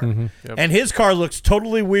Davenport's car. Mm-hmm. Yep. And his car looks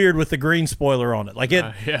totally weird with the green spoiler on it. Like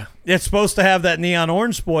it's supposed to have that neon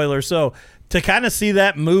orange spoiler. So to kind of see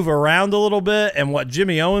that move around a little bit, and what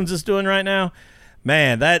Jimmy Owens is doing right now,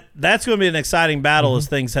 man, that's going to be an exciting battle as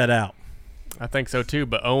things head out. I think so too,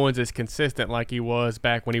 but Owens is consistent like he was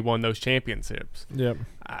back when he won those championships. Yep.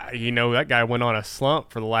 That guy went on a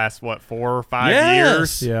slump for the last 4 or 5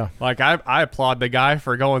 Yes. years. Yeah. Like I applaud the guy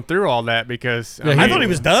for going through all that, because I thought he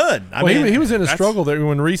was done. He was in a struggle there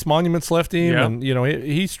when Reese Monuments left him, and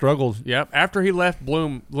he struggled. Yep. After he left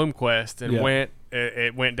Bloomquist and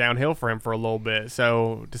it went downhill for him for a little bit.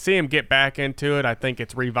 So to see him get back into it, I think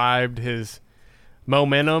it's revived his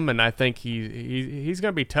momentum, and I think he's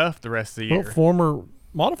going to be tough the rest of the year. Well, former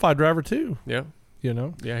modified driver too. Yeah.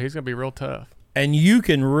 Yeah, he's going to be real tough. And you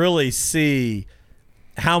can really see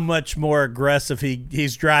how much more aggressive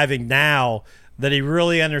he's driving now, that he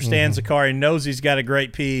really understands the car. He knows he's got a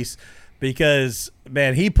great piece, because,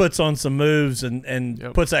 man, he puts on some moves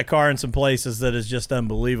and puts that car in some places that is just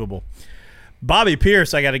unbelievable. Bobby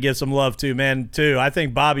Pierce, I got to give some love to, man, too. I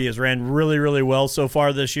think Bobby has ran really, really well so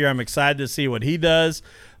far this year. I'm excited to see what he does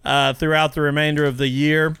throughout the remainder of the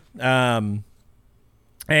year, and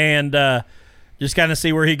just kind of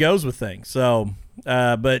see where he goes with things. So,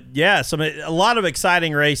 but, yeah, a lot of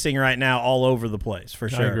exciting racing right now all over the place, for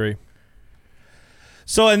sure. I agree.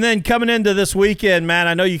 So, and then coming into this weekend, Matt,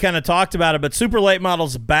 I know you kind of talked about it, but Super Late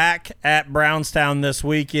Models back at Brownstown this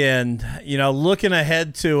weekend. Looking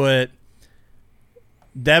ahead to it,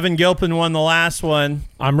 Devin Gilpin won the last one.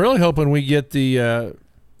 I'm really hoping we get the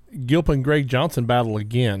Gilpin-Greg Johnson battle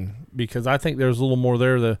again, because I think there's a little more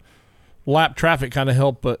there. The lap traffic kind of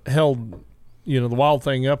held, the wild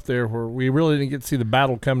thing up there where we really didn't get to see the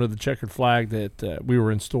battle come to the checkered flag that we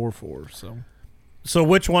were in store for. So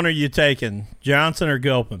which one are you taking, Johnson or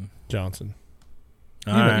Gilpin? Johnson.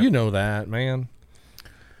 All right. You know that, man.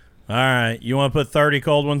 All right. You want to put 30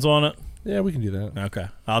 cold ones on it? Yeah, we can do that. Okay.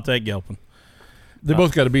 I'll take Gilpin. They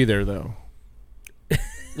both got to be there, though.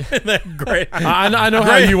 Great. I know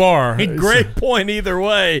how you are. Great point either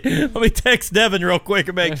way. Let me text Devin real quick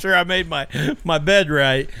and make sure I made my bed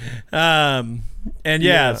right.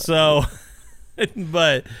 So,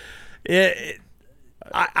 but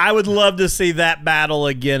I would love to see that battle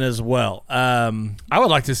again as well. I would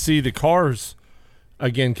like to see the cars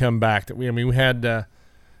again come back. We had, the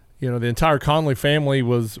entire Conley family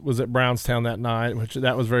was at Brownstown that night,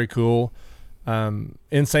 that was very cool.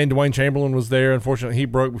 Insane Dwayne Chamberlain was there. Unfortunately, he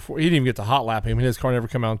broke before he didn't even get to hot lap him. His car never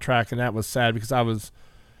come out on track, and that was sad because I was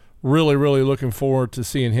really, really looking forward to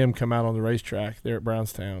seeing him come out on the racetrack there at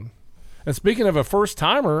Brownstown. And speaking of a first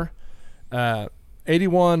timer,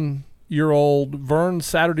 81-year-old Vern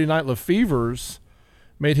Saturday Night Lefevers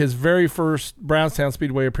made his very first Brownstown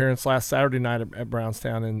Speedway appearance last Saturday night at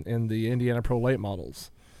Brownstown in the Indiana Pro Late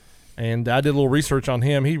Models. And I did a little research on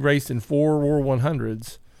him. He raced in 4 War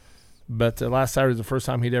 100s. But last Saturday was the first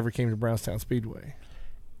time he'd ever came to Brownstown Speedway.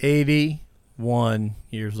 81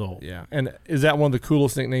 years old. Yeah. And is that one of the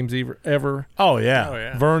coolest nicknames ever? Oh,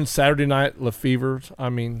 yeah. Vern Saturday Night Lefevers. I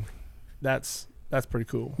mean, that's pretty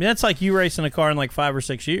cool. I mean, that's like you racing a car in like 5 or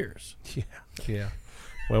 6 years. Yeah.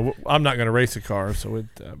 Well, I'm not going to race a car,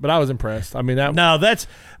 but I was impressed. I mean, I'm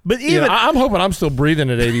hoping I'm still breathing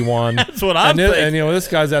at 81. That's what I'm thinking. And this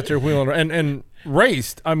guy's out there wheeling and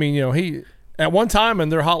raced. I mean, he at one time in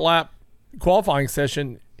their hot lap qualifying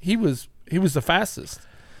session, he was the fastest.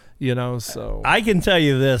 So I can tell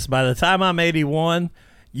you this: by the time I'm 81,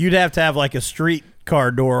 you'd have to have like a street car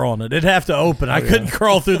door on it. It'd have to open. I couldn't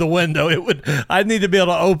crawl through the window. I'd need to be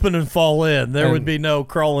able to open and fall in. There would be no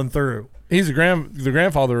crawling through. He's the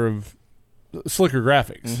grandfather of Slicker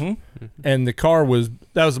Graphics, mm-hmm. And the car was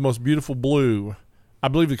the most beautiful blue. I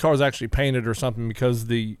believe the car was actually painted or something because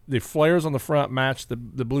the flares on the front matched the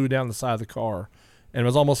blue down the side of the car, and it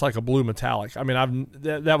was almost like a blue metallic. I mean,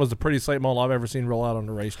 that was the prettiest late model I've ever seen roll out on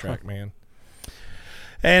the racetrack, man.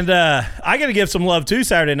 And I got to give some love too.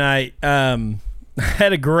 Saturday night,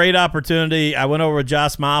 had a great opportunity. I went over with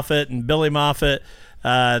Josh Moffitt and Billy Moffitt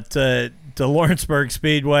to Lawrenceburg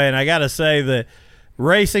Speedway, and I got to say that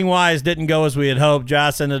racing wise didn't go as we had hoped.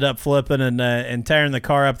 Josh ended up flipping and tearing the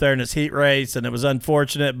car up there in his heat race, and it was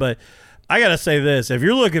unfortunate. But I got to say this: if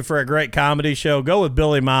you're looking for a great comedy show, go with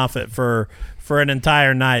Billy Moffitt for an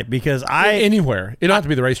entire night, because anywhere. It don't have to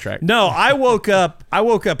be the racetrack. No, I woke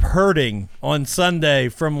up hurting on Sunday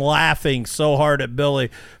from laughing so hard at Billy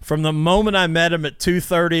from the moment I met him at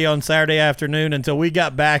 2:30 on Saturday afternoon until we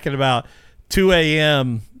got back at about 2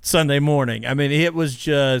 a.m. Sunday morning. I mean, it was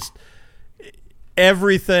just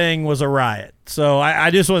everything was a riot. So I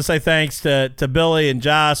just want to say thanks to Billy and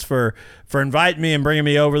Josh for inviting me and bringing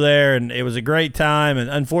me over there, and it was a great time. And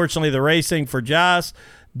unfortunately, the racing for Josh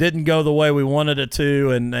didn't go the way we wanted it to,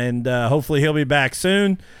 and hopefully he'll be back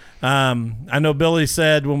soon. I know Billy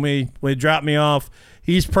said when we dropped me off,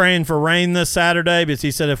 he's praying for rain this Saturday, because he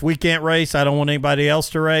said if we can't race, I don't want anybody else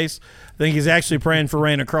to race. I think he's actually praying for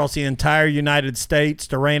rain across the entire United States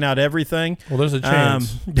to rain out everything. Well, there's a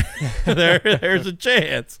chance. There's a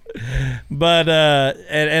chance. But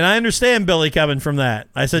and I understand Billy coming from that.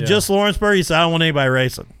 I said, just Lawrenceburg? He said, I don't want anybody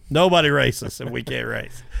racing. Nobody races if we can't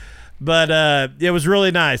race. But it was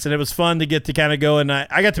really nice, and it was fun to get to kind of go, and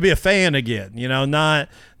I got to be a fan again, not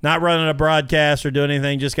running a broadcast or doing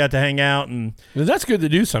anything, just got to hang out. And that's good to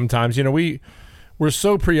do sometimes. We're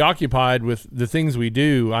so preoccupied with the things we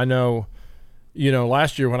do. I know,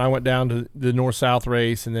 last year when I went down to the North-South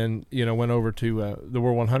race and then, went over to the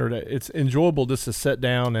World 100, it's enjoyable just to sit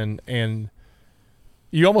down and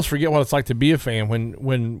you almost forget what it's like to be a fan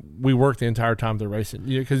when we work the entire time they're racing.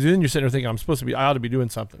 Because then you're sitting there thinking, I ought to be doing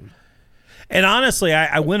something. And honestly,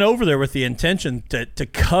 I went over there with the intention to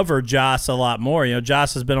cover Josh a lot more.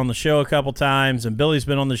 Josh has been on the show a couple times, and Billy's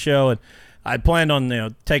been on the show, and I planned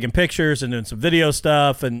on taking pictures and doing some video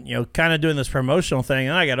stuff and kind of doing this promotional thing.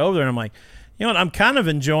 And I got over there and I'm like, I'm kind of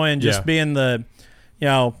enjoying just being the,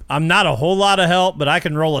 I'm not a whole lot of help, but I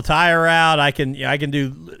can roll a tire out. I can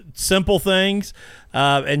do simple things,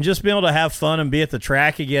 and just be able to have fun and be at the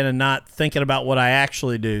track again and not thinking about what I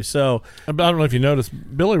actually do. So I don't know if you noticed,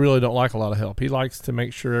 Billy really don't like a lot of help. He likes to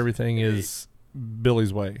make sure everything is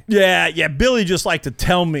Billy's way. Yeah. Billy just liked to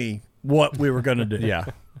tell me what we were going to do. Yeah.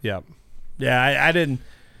 Yeah, I didn't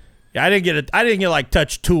get like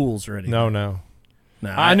touch tools or anything. No.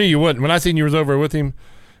 No, I knew you wouldn't. When I seen you was over with him,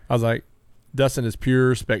 I was like, Dustin is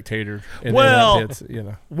pure spectator. And Well, then that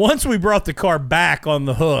bit's, once we brought the car back on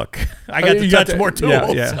the hook, I got to touch more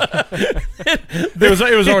tools. Yeah.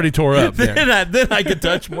 it was already tore up. Yeah. then I could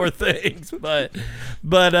touch more things. But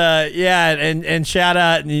yeah, and shout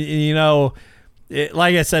out,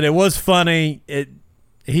 like I said, it was funny.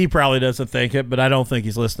 He probably doesn't think it, but I don't think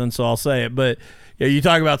he's listening, so I'll say it. But you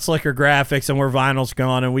talk about slicker graphics and where vinyl's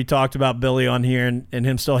gone, and we talked about Billy on here and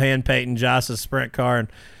him still hand painting Josh's sprint car. And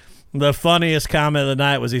the funniest comment of the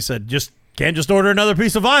night was he said, can't just order another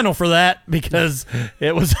piece of vinyl for that because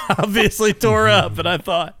it was obviously tore up. And I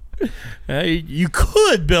thought, you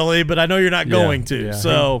could, Billy, but I know you're not going to. Yeah.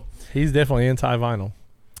 So he's definitely anti-vinyl.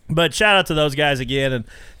 But shout out to those guys again,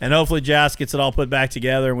 and hopefully Josh gets it all put back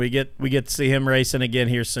together, and we get to see him racing again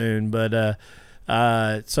here soon. But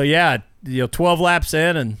so yeah, 12 laps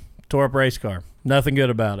in and tore up race car. Nothing good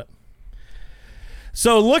about it.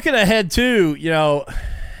 So looking ahead too,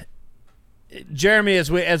 Jeremy,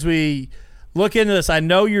 as we look into this, I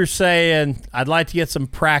know you're saying I'd like to get some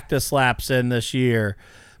practice laps in this year,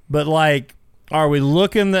 but are we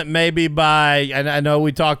looking that maybe by, and I know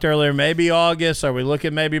we talked earlier, maybe August, are we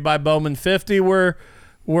looking maybe by Bowman 50 we're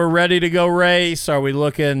ready to go race? Are we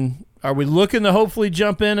looking to hopefully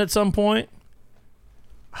jump in at some point?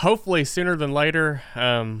 Hopefully sooner than later.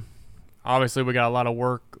 Obviously we got a lot of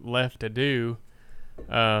work left to do.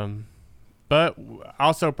 But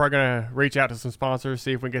also probably going to reach out to some sponsors,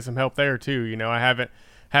 see if we can get some help there too. I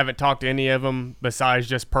haven't talked to any of them besides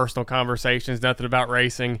just personal conversations, nothing about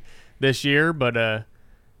racing this year, but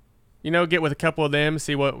get with a couple of them,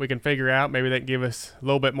 see what we can figure out. Maybe they can give us a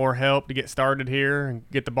little bit more help to get started here and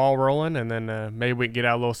get the ball rolling, and then maybe we can get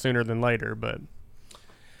out a little sooner than later.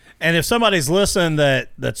 And if somebody's listening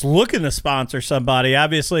that's looking to sponsor somebody,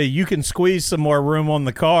 obviously you can squeeze some more room on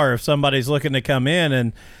the car if somebody's looking to come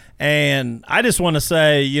in. And I just want to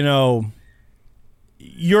say, you're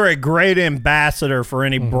a great ambassador for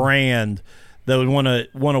any brand that would want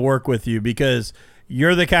to work with you, because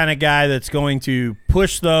you're the kind of guy that's going to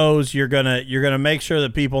push those. You're gonna make sure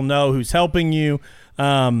that people know who's helping you,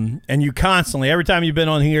 and you constantly, every time you've been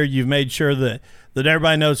on here, you've made sure that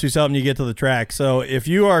everybody knows who's helping you get to the track. So if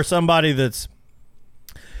you are somebody that's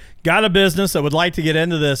got a business that would like to get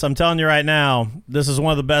into this, I'm telling you right now, this is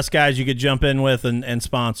one of the best guys you could jump in with and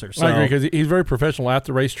sponsor. So, I agree, because he's very professional at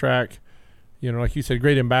the racetrack. Like you said,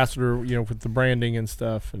 great ambassador, with the branding and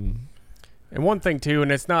stuff. And one thing too,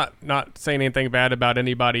 and it's not saying anything bad about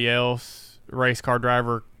anybody else, race car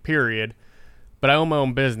driver, period, but I own my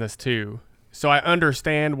own business too. So I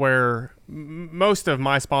understand where most of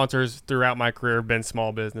my sponsors throughout my career have been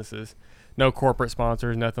small businesses, no corporate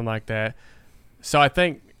sponsors, nothing like that. So I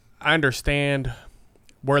think I understand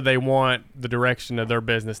where they want the direction of their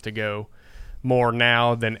business to go more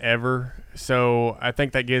now than ever. So I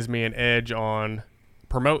think that gives me an edge on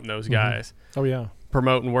promoting those guys. Oh yeah.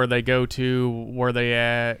 Promoting where they go to, where they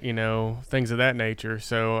at, things of that nature.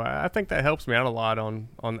 So I think that helps me out a lot on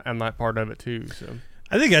that part of it too. So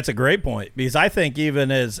I think that's a great point, because I think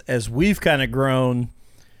even as we've kind of grown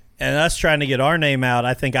and us trying to get our name out,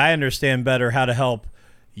 I think I understand better how to help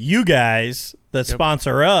you guys that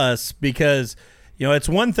sponsor us, because it's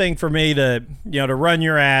one thing for me to to run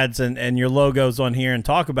your ads and your logos on here and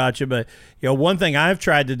talk about you, but one thing I've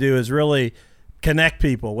tried to do is really connect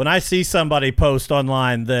people. When I see somebody post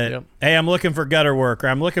online that, hey, I'm looking for gutter work, or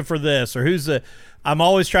I'm looking for this, or I'm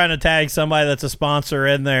always trying to tag somebody that's a sponsor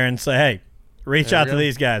in there and say, hey, reach out to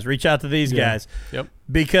these guys, guys. Yep.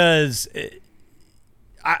 Because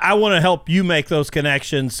I want to help you make those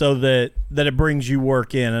connections so that it brings you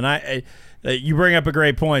work in. And you bring up a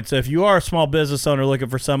great point. So if you are a small business owner looking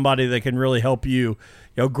for somebody that can really help you,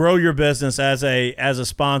 grow your business as a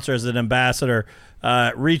sponsor, as an ambassador,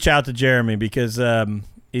 reach out to Jeremy, because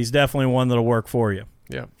he's definitely one that'll work for you.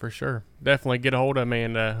 Yeah, for sure. Definitely get a hold of me,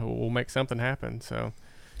 and we'll make something happen. So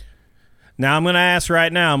now I'm going to ask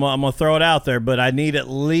right now, I'm going to throw it out there, but I need at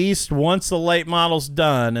least, once the late model's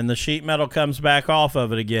done and the sheet metal comes back off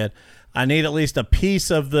of it again, I need at least a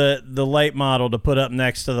piece of the late model to put up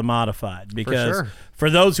next to the modified, because for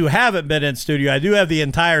those who haven't been in studio, I do have the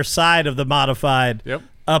entire side of the modified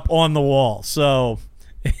up on the wall. So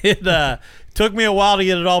it took me a while to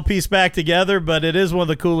get it all pieced back together, but it is one of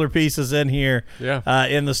the cooler pieces in here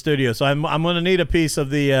in the studio. So I'm going to need a piece of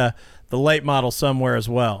the late model somewhere as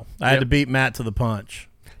well. I had to beat Matt to the punch.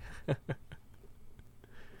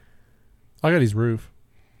 I got his roof.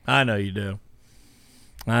 I know you do.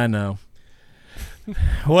 I know.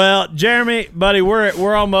 Well, Jeremy, buddy,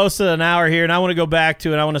 we're almost at an hour here, and I want to go back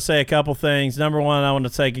to it. I want to say a couple things. Number one, I want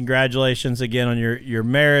to say congratulations again on your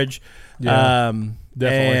marriage. Yeah.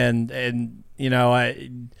 Definitely.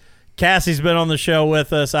 And Cassie's been on the show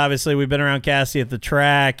with us. Obviously, we've been around Cassie at the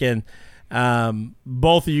track, and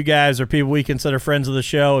both of you guys are people we consider friends of the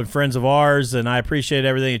show and friends of ours, and I appreciate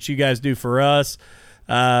everything that you guys do for us.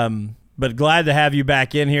 But glad to have you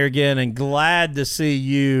back in here again, and glad to see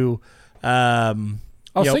you. I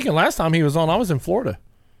was thinking last time he was on, I was in Florida.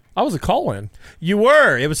 I was a call-in. You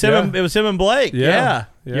were. It was him. Yeah. It was him and Blake. Yeah.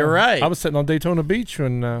 You're right. I was sitting on Daytona Beach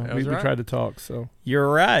when we right. tried to talk. So You're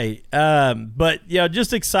right. But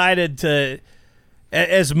just excited to.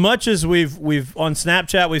 As much as we've on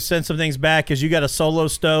Snapchat, we've sent some things back because you got a solo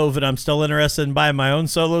stove, and I'm still interested in buying my own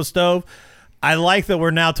solo stove. I like that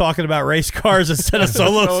we're now talking about race cars instead of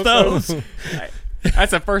solo stoves.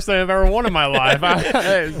 That's the first thing I've ever won in my life.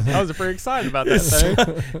 I was pretty excited about that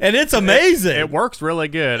thing. And it's amazing. It works really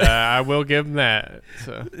good. I will give them that.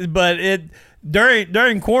 So. But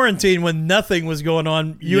during quarantine when nothing was going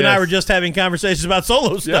on, you and I Yes. were just having conversations about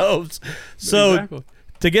solo stoves. So Exactly.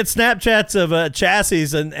 to get Snapchats of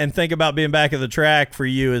chassis and think about being back at the track for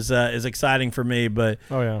you is exciting for me. But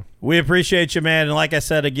oh yeah, we appreciate you, man. And like I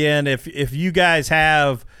said again, if you guys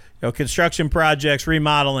have construction projects,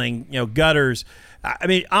 remodeling, gutters, I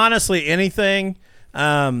mean honestly anything,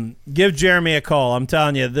 give Jeremy a call. I'm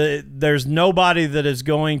telling you, there's nobody that is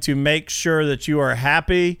going to make sure that you are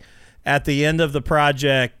happy at the end of the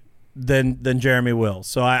project than Jeremy will.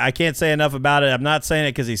 So I can't say enough about it. I'm not saying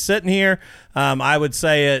it because he's sitting here. I would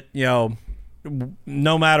say it, no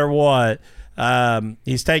matter what.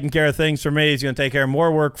 He's taking care of things for me. He's going to take care of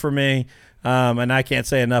more work for me, and I can't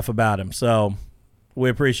say enough about him. So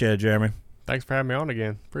we appreciate it, Jeremy. Thanks for having me on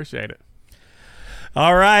again. Appreciate it.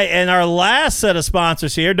 All right, and our last set of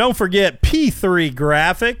sponsors here. Don't forget P3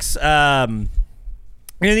 Graphics,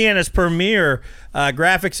 Indiana's premier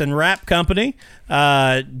graphics and wrap company.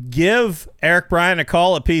 Give Eric Bryan a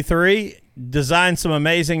call at P3. Design some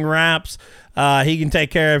amazing wraps. He can take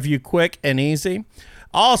care of you quick and easy.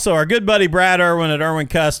 Also, our good buddy Brad Irwin at Irwin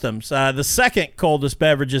Customs, the second coldest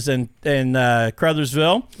beverages in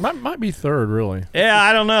Crothersville. might be third really. Yeah,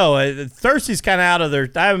 I don't know. Thirsty's kind of out of there.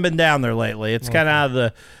 I haven't been down there lately. It's kind of out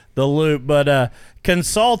of the loop. But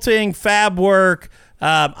consulting, fab work,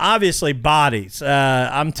 obviously bodies.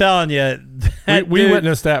 I'm telling you. We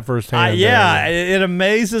witnessed that firsthand. It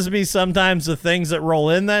amazes me sometimes the things that roll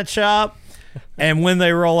in that shop and when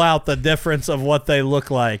they roll out, the difference of what they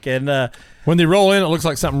look like. And when they roll in, it looks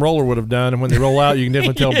like something Roller would have done, and when they roll out, you can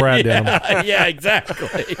definitely tell Brad did them. Yeah,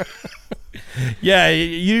 exactly. Yeah,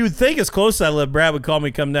 you'd think as close as I live, Brad would call me,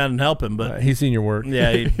 come down and help him, but He's seen your work.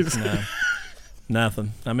 yeah, no,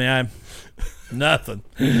 nothing. I mean, nothing.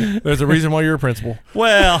 There's a reason why you're a principal.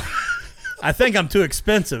 Well, I think I'm too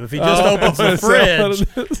expensive. If he just opens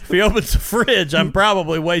the fridge, I'm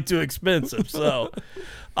probably way too expensive. So,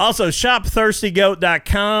 also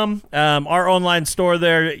shopthirstygoat.com, our online store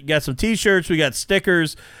there. You got some T-shirts, we got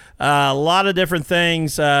stickers, a lot of different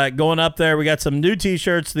things going up there. We got some new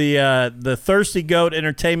T-shirts. The Thirsty Goat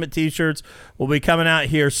Entertainment T-shirts will be coming out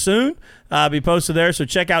here soon. Be posted there. So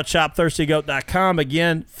check out shopthirstygoat.com.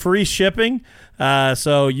 Again, free shipping.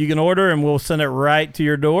 So you can order and we'll send it right to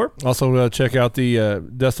your door. Also, check out the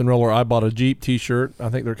Dustin Roller I Bought a Jeep T-shirt. I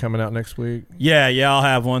think they're coming out next week. Yeah, I'll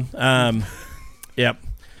have one. Yep.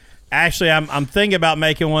 Actually, I'm thinking about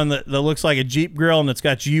making one that looks like a Jeep grill and it's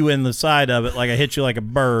got you in the side of it, like I hit you like a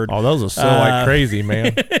bird. Oh, those are so like crazy,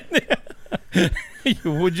 man.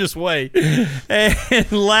 You would just wait. And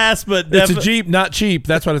last but It's a Jeep, not cheap.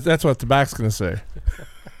 That's what the back's going to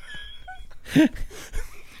say.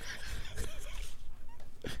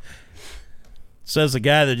 says the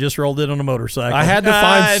guy that just rolled in on a motorcycle. I had to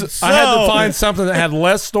find something that had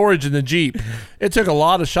less storage in the Jeep. It took a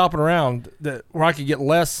lot of shopping around where I could get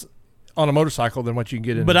less on a motorcycle than what you can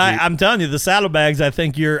get in. But the Jeep. I'm telling you, the saddlebags. I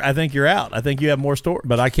think you're out. I think you have more storage.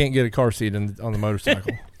 But I can't get a car seat on the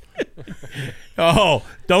motorcycle. Oh,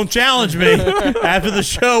 don't challenge me. After the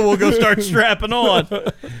show, we'll go start strapping on.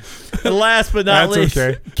 And last but not least,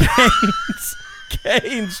 okay.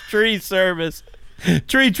 Kane's Tree Service.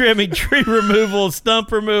 Tree trimming, tree removal,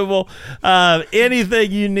 stump removal,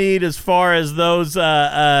 anything you need as far as those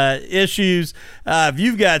issues. If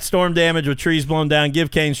you've got storm damage with trees blown down,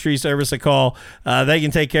 give Kane's Tree Service a call. They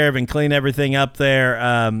can take care of and clean everything up there.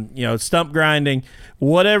 Stump grinding,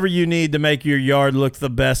 whatever you need to make your yard look the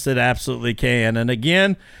best it absolutely can. And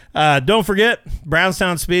again, don't forget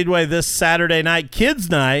Brownstown Speedway this Saturday night,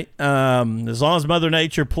 Kids Night. As long as Mother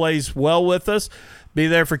Nature plays well with us, be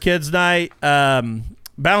there for Kids Night.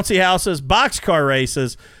 Bouncy houses, boxcar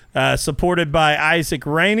races, supported by Isaac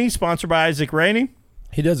Rainey, sponsored by Isaac Rainey.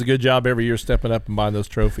 He does a good job every year stepping up and buying those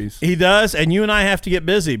trophies. He does, and you and I have to get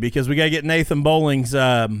busy because we got to get Nathan Bowling's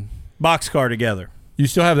box car together. You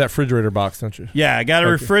still have that refrigerator box, don't you? Yeah, I got a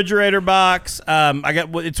refrigerator box.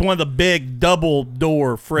 It's one of the big double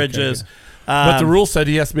door fridges. Okay. But the rule said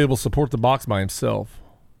he has to be able to support the box by himself.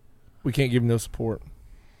 We can't give him no support.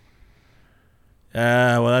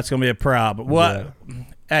 Well, that's going to be a problem. What? Yeah.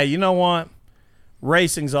 Hey, you know what?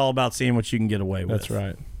 Racing's all about seeing what you can get away with. That's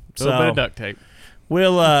right. A little bit of duct tape.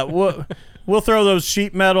 We'll throw those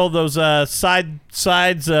sheet metal, those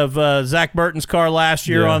sides of Zach Burton's car last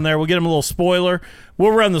year on there. We'll get him a little spoiler.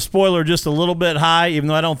 We'll run the spoiler just a little bit high, even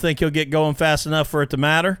though I don't think he'll get going fast enough for it to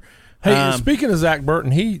matter. Hey, speaking of Zach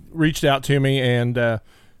Burton, he reached out to me, and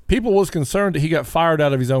people was concerned that he got fired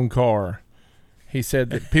out of his own car. He said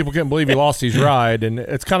that people couldn't believe he lost his ride, and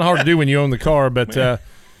it's kind of hard to do when you own the car. But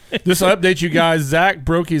just to update you guys, Zach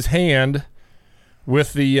broke his hand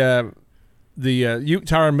with the Uke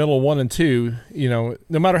tire middle 1 and 2. You know,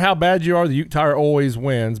 no matter how bad you are, the Uke tire always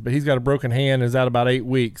wins. But he's got a broken hand and is out about 8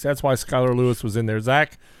 weeks. That's why Skylar Lewis was in there.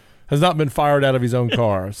 Zach has not been fired out of his own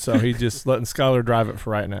car, so he's just letting Skylar drive it for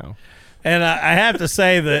right now. And I have to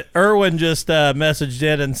say that Irwin just messaged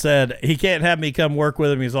in and said he can't have me come work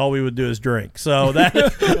with him because all we would do is drink. So that's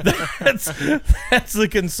the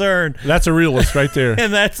concern. That's a realist right there.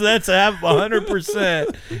 And that's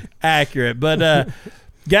 100% accurate. But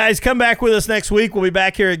guys, come back with us next week. We'll be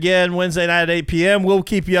back here again Wednesday night at 8 p.m. We'll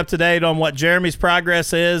keep you up to date on what Jeremy's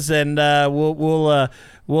progress is, and we'll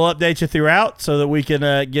update you throughout so that we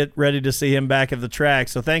can get ready to see him back at the track.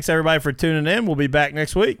 So thanks everybody for tuning in. We'll be back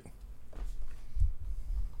next week.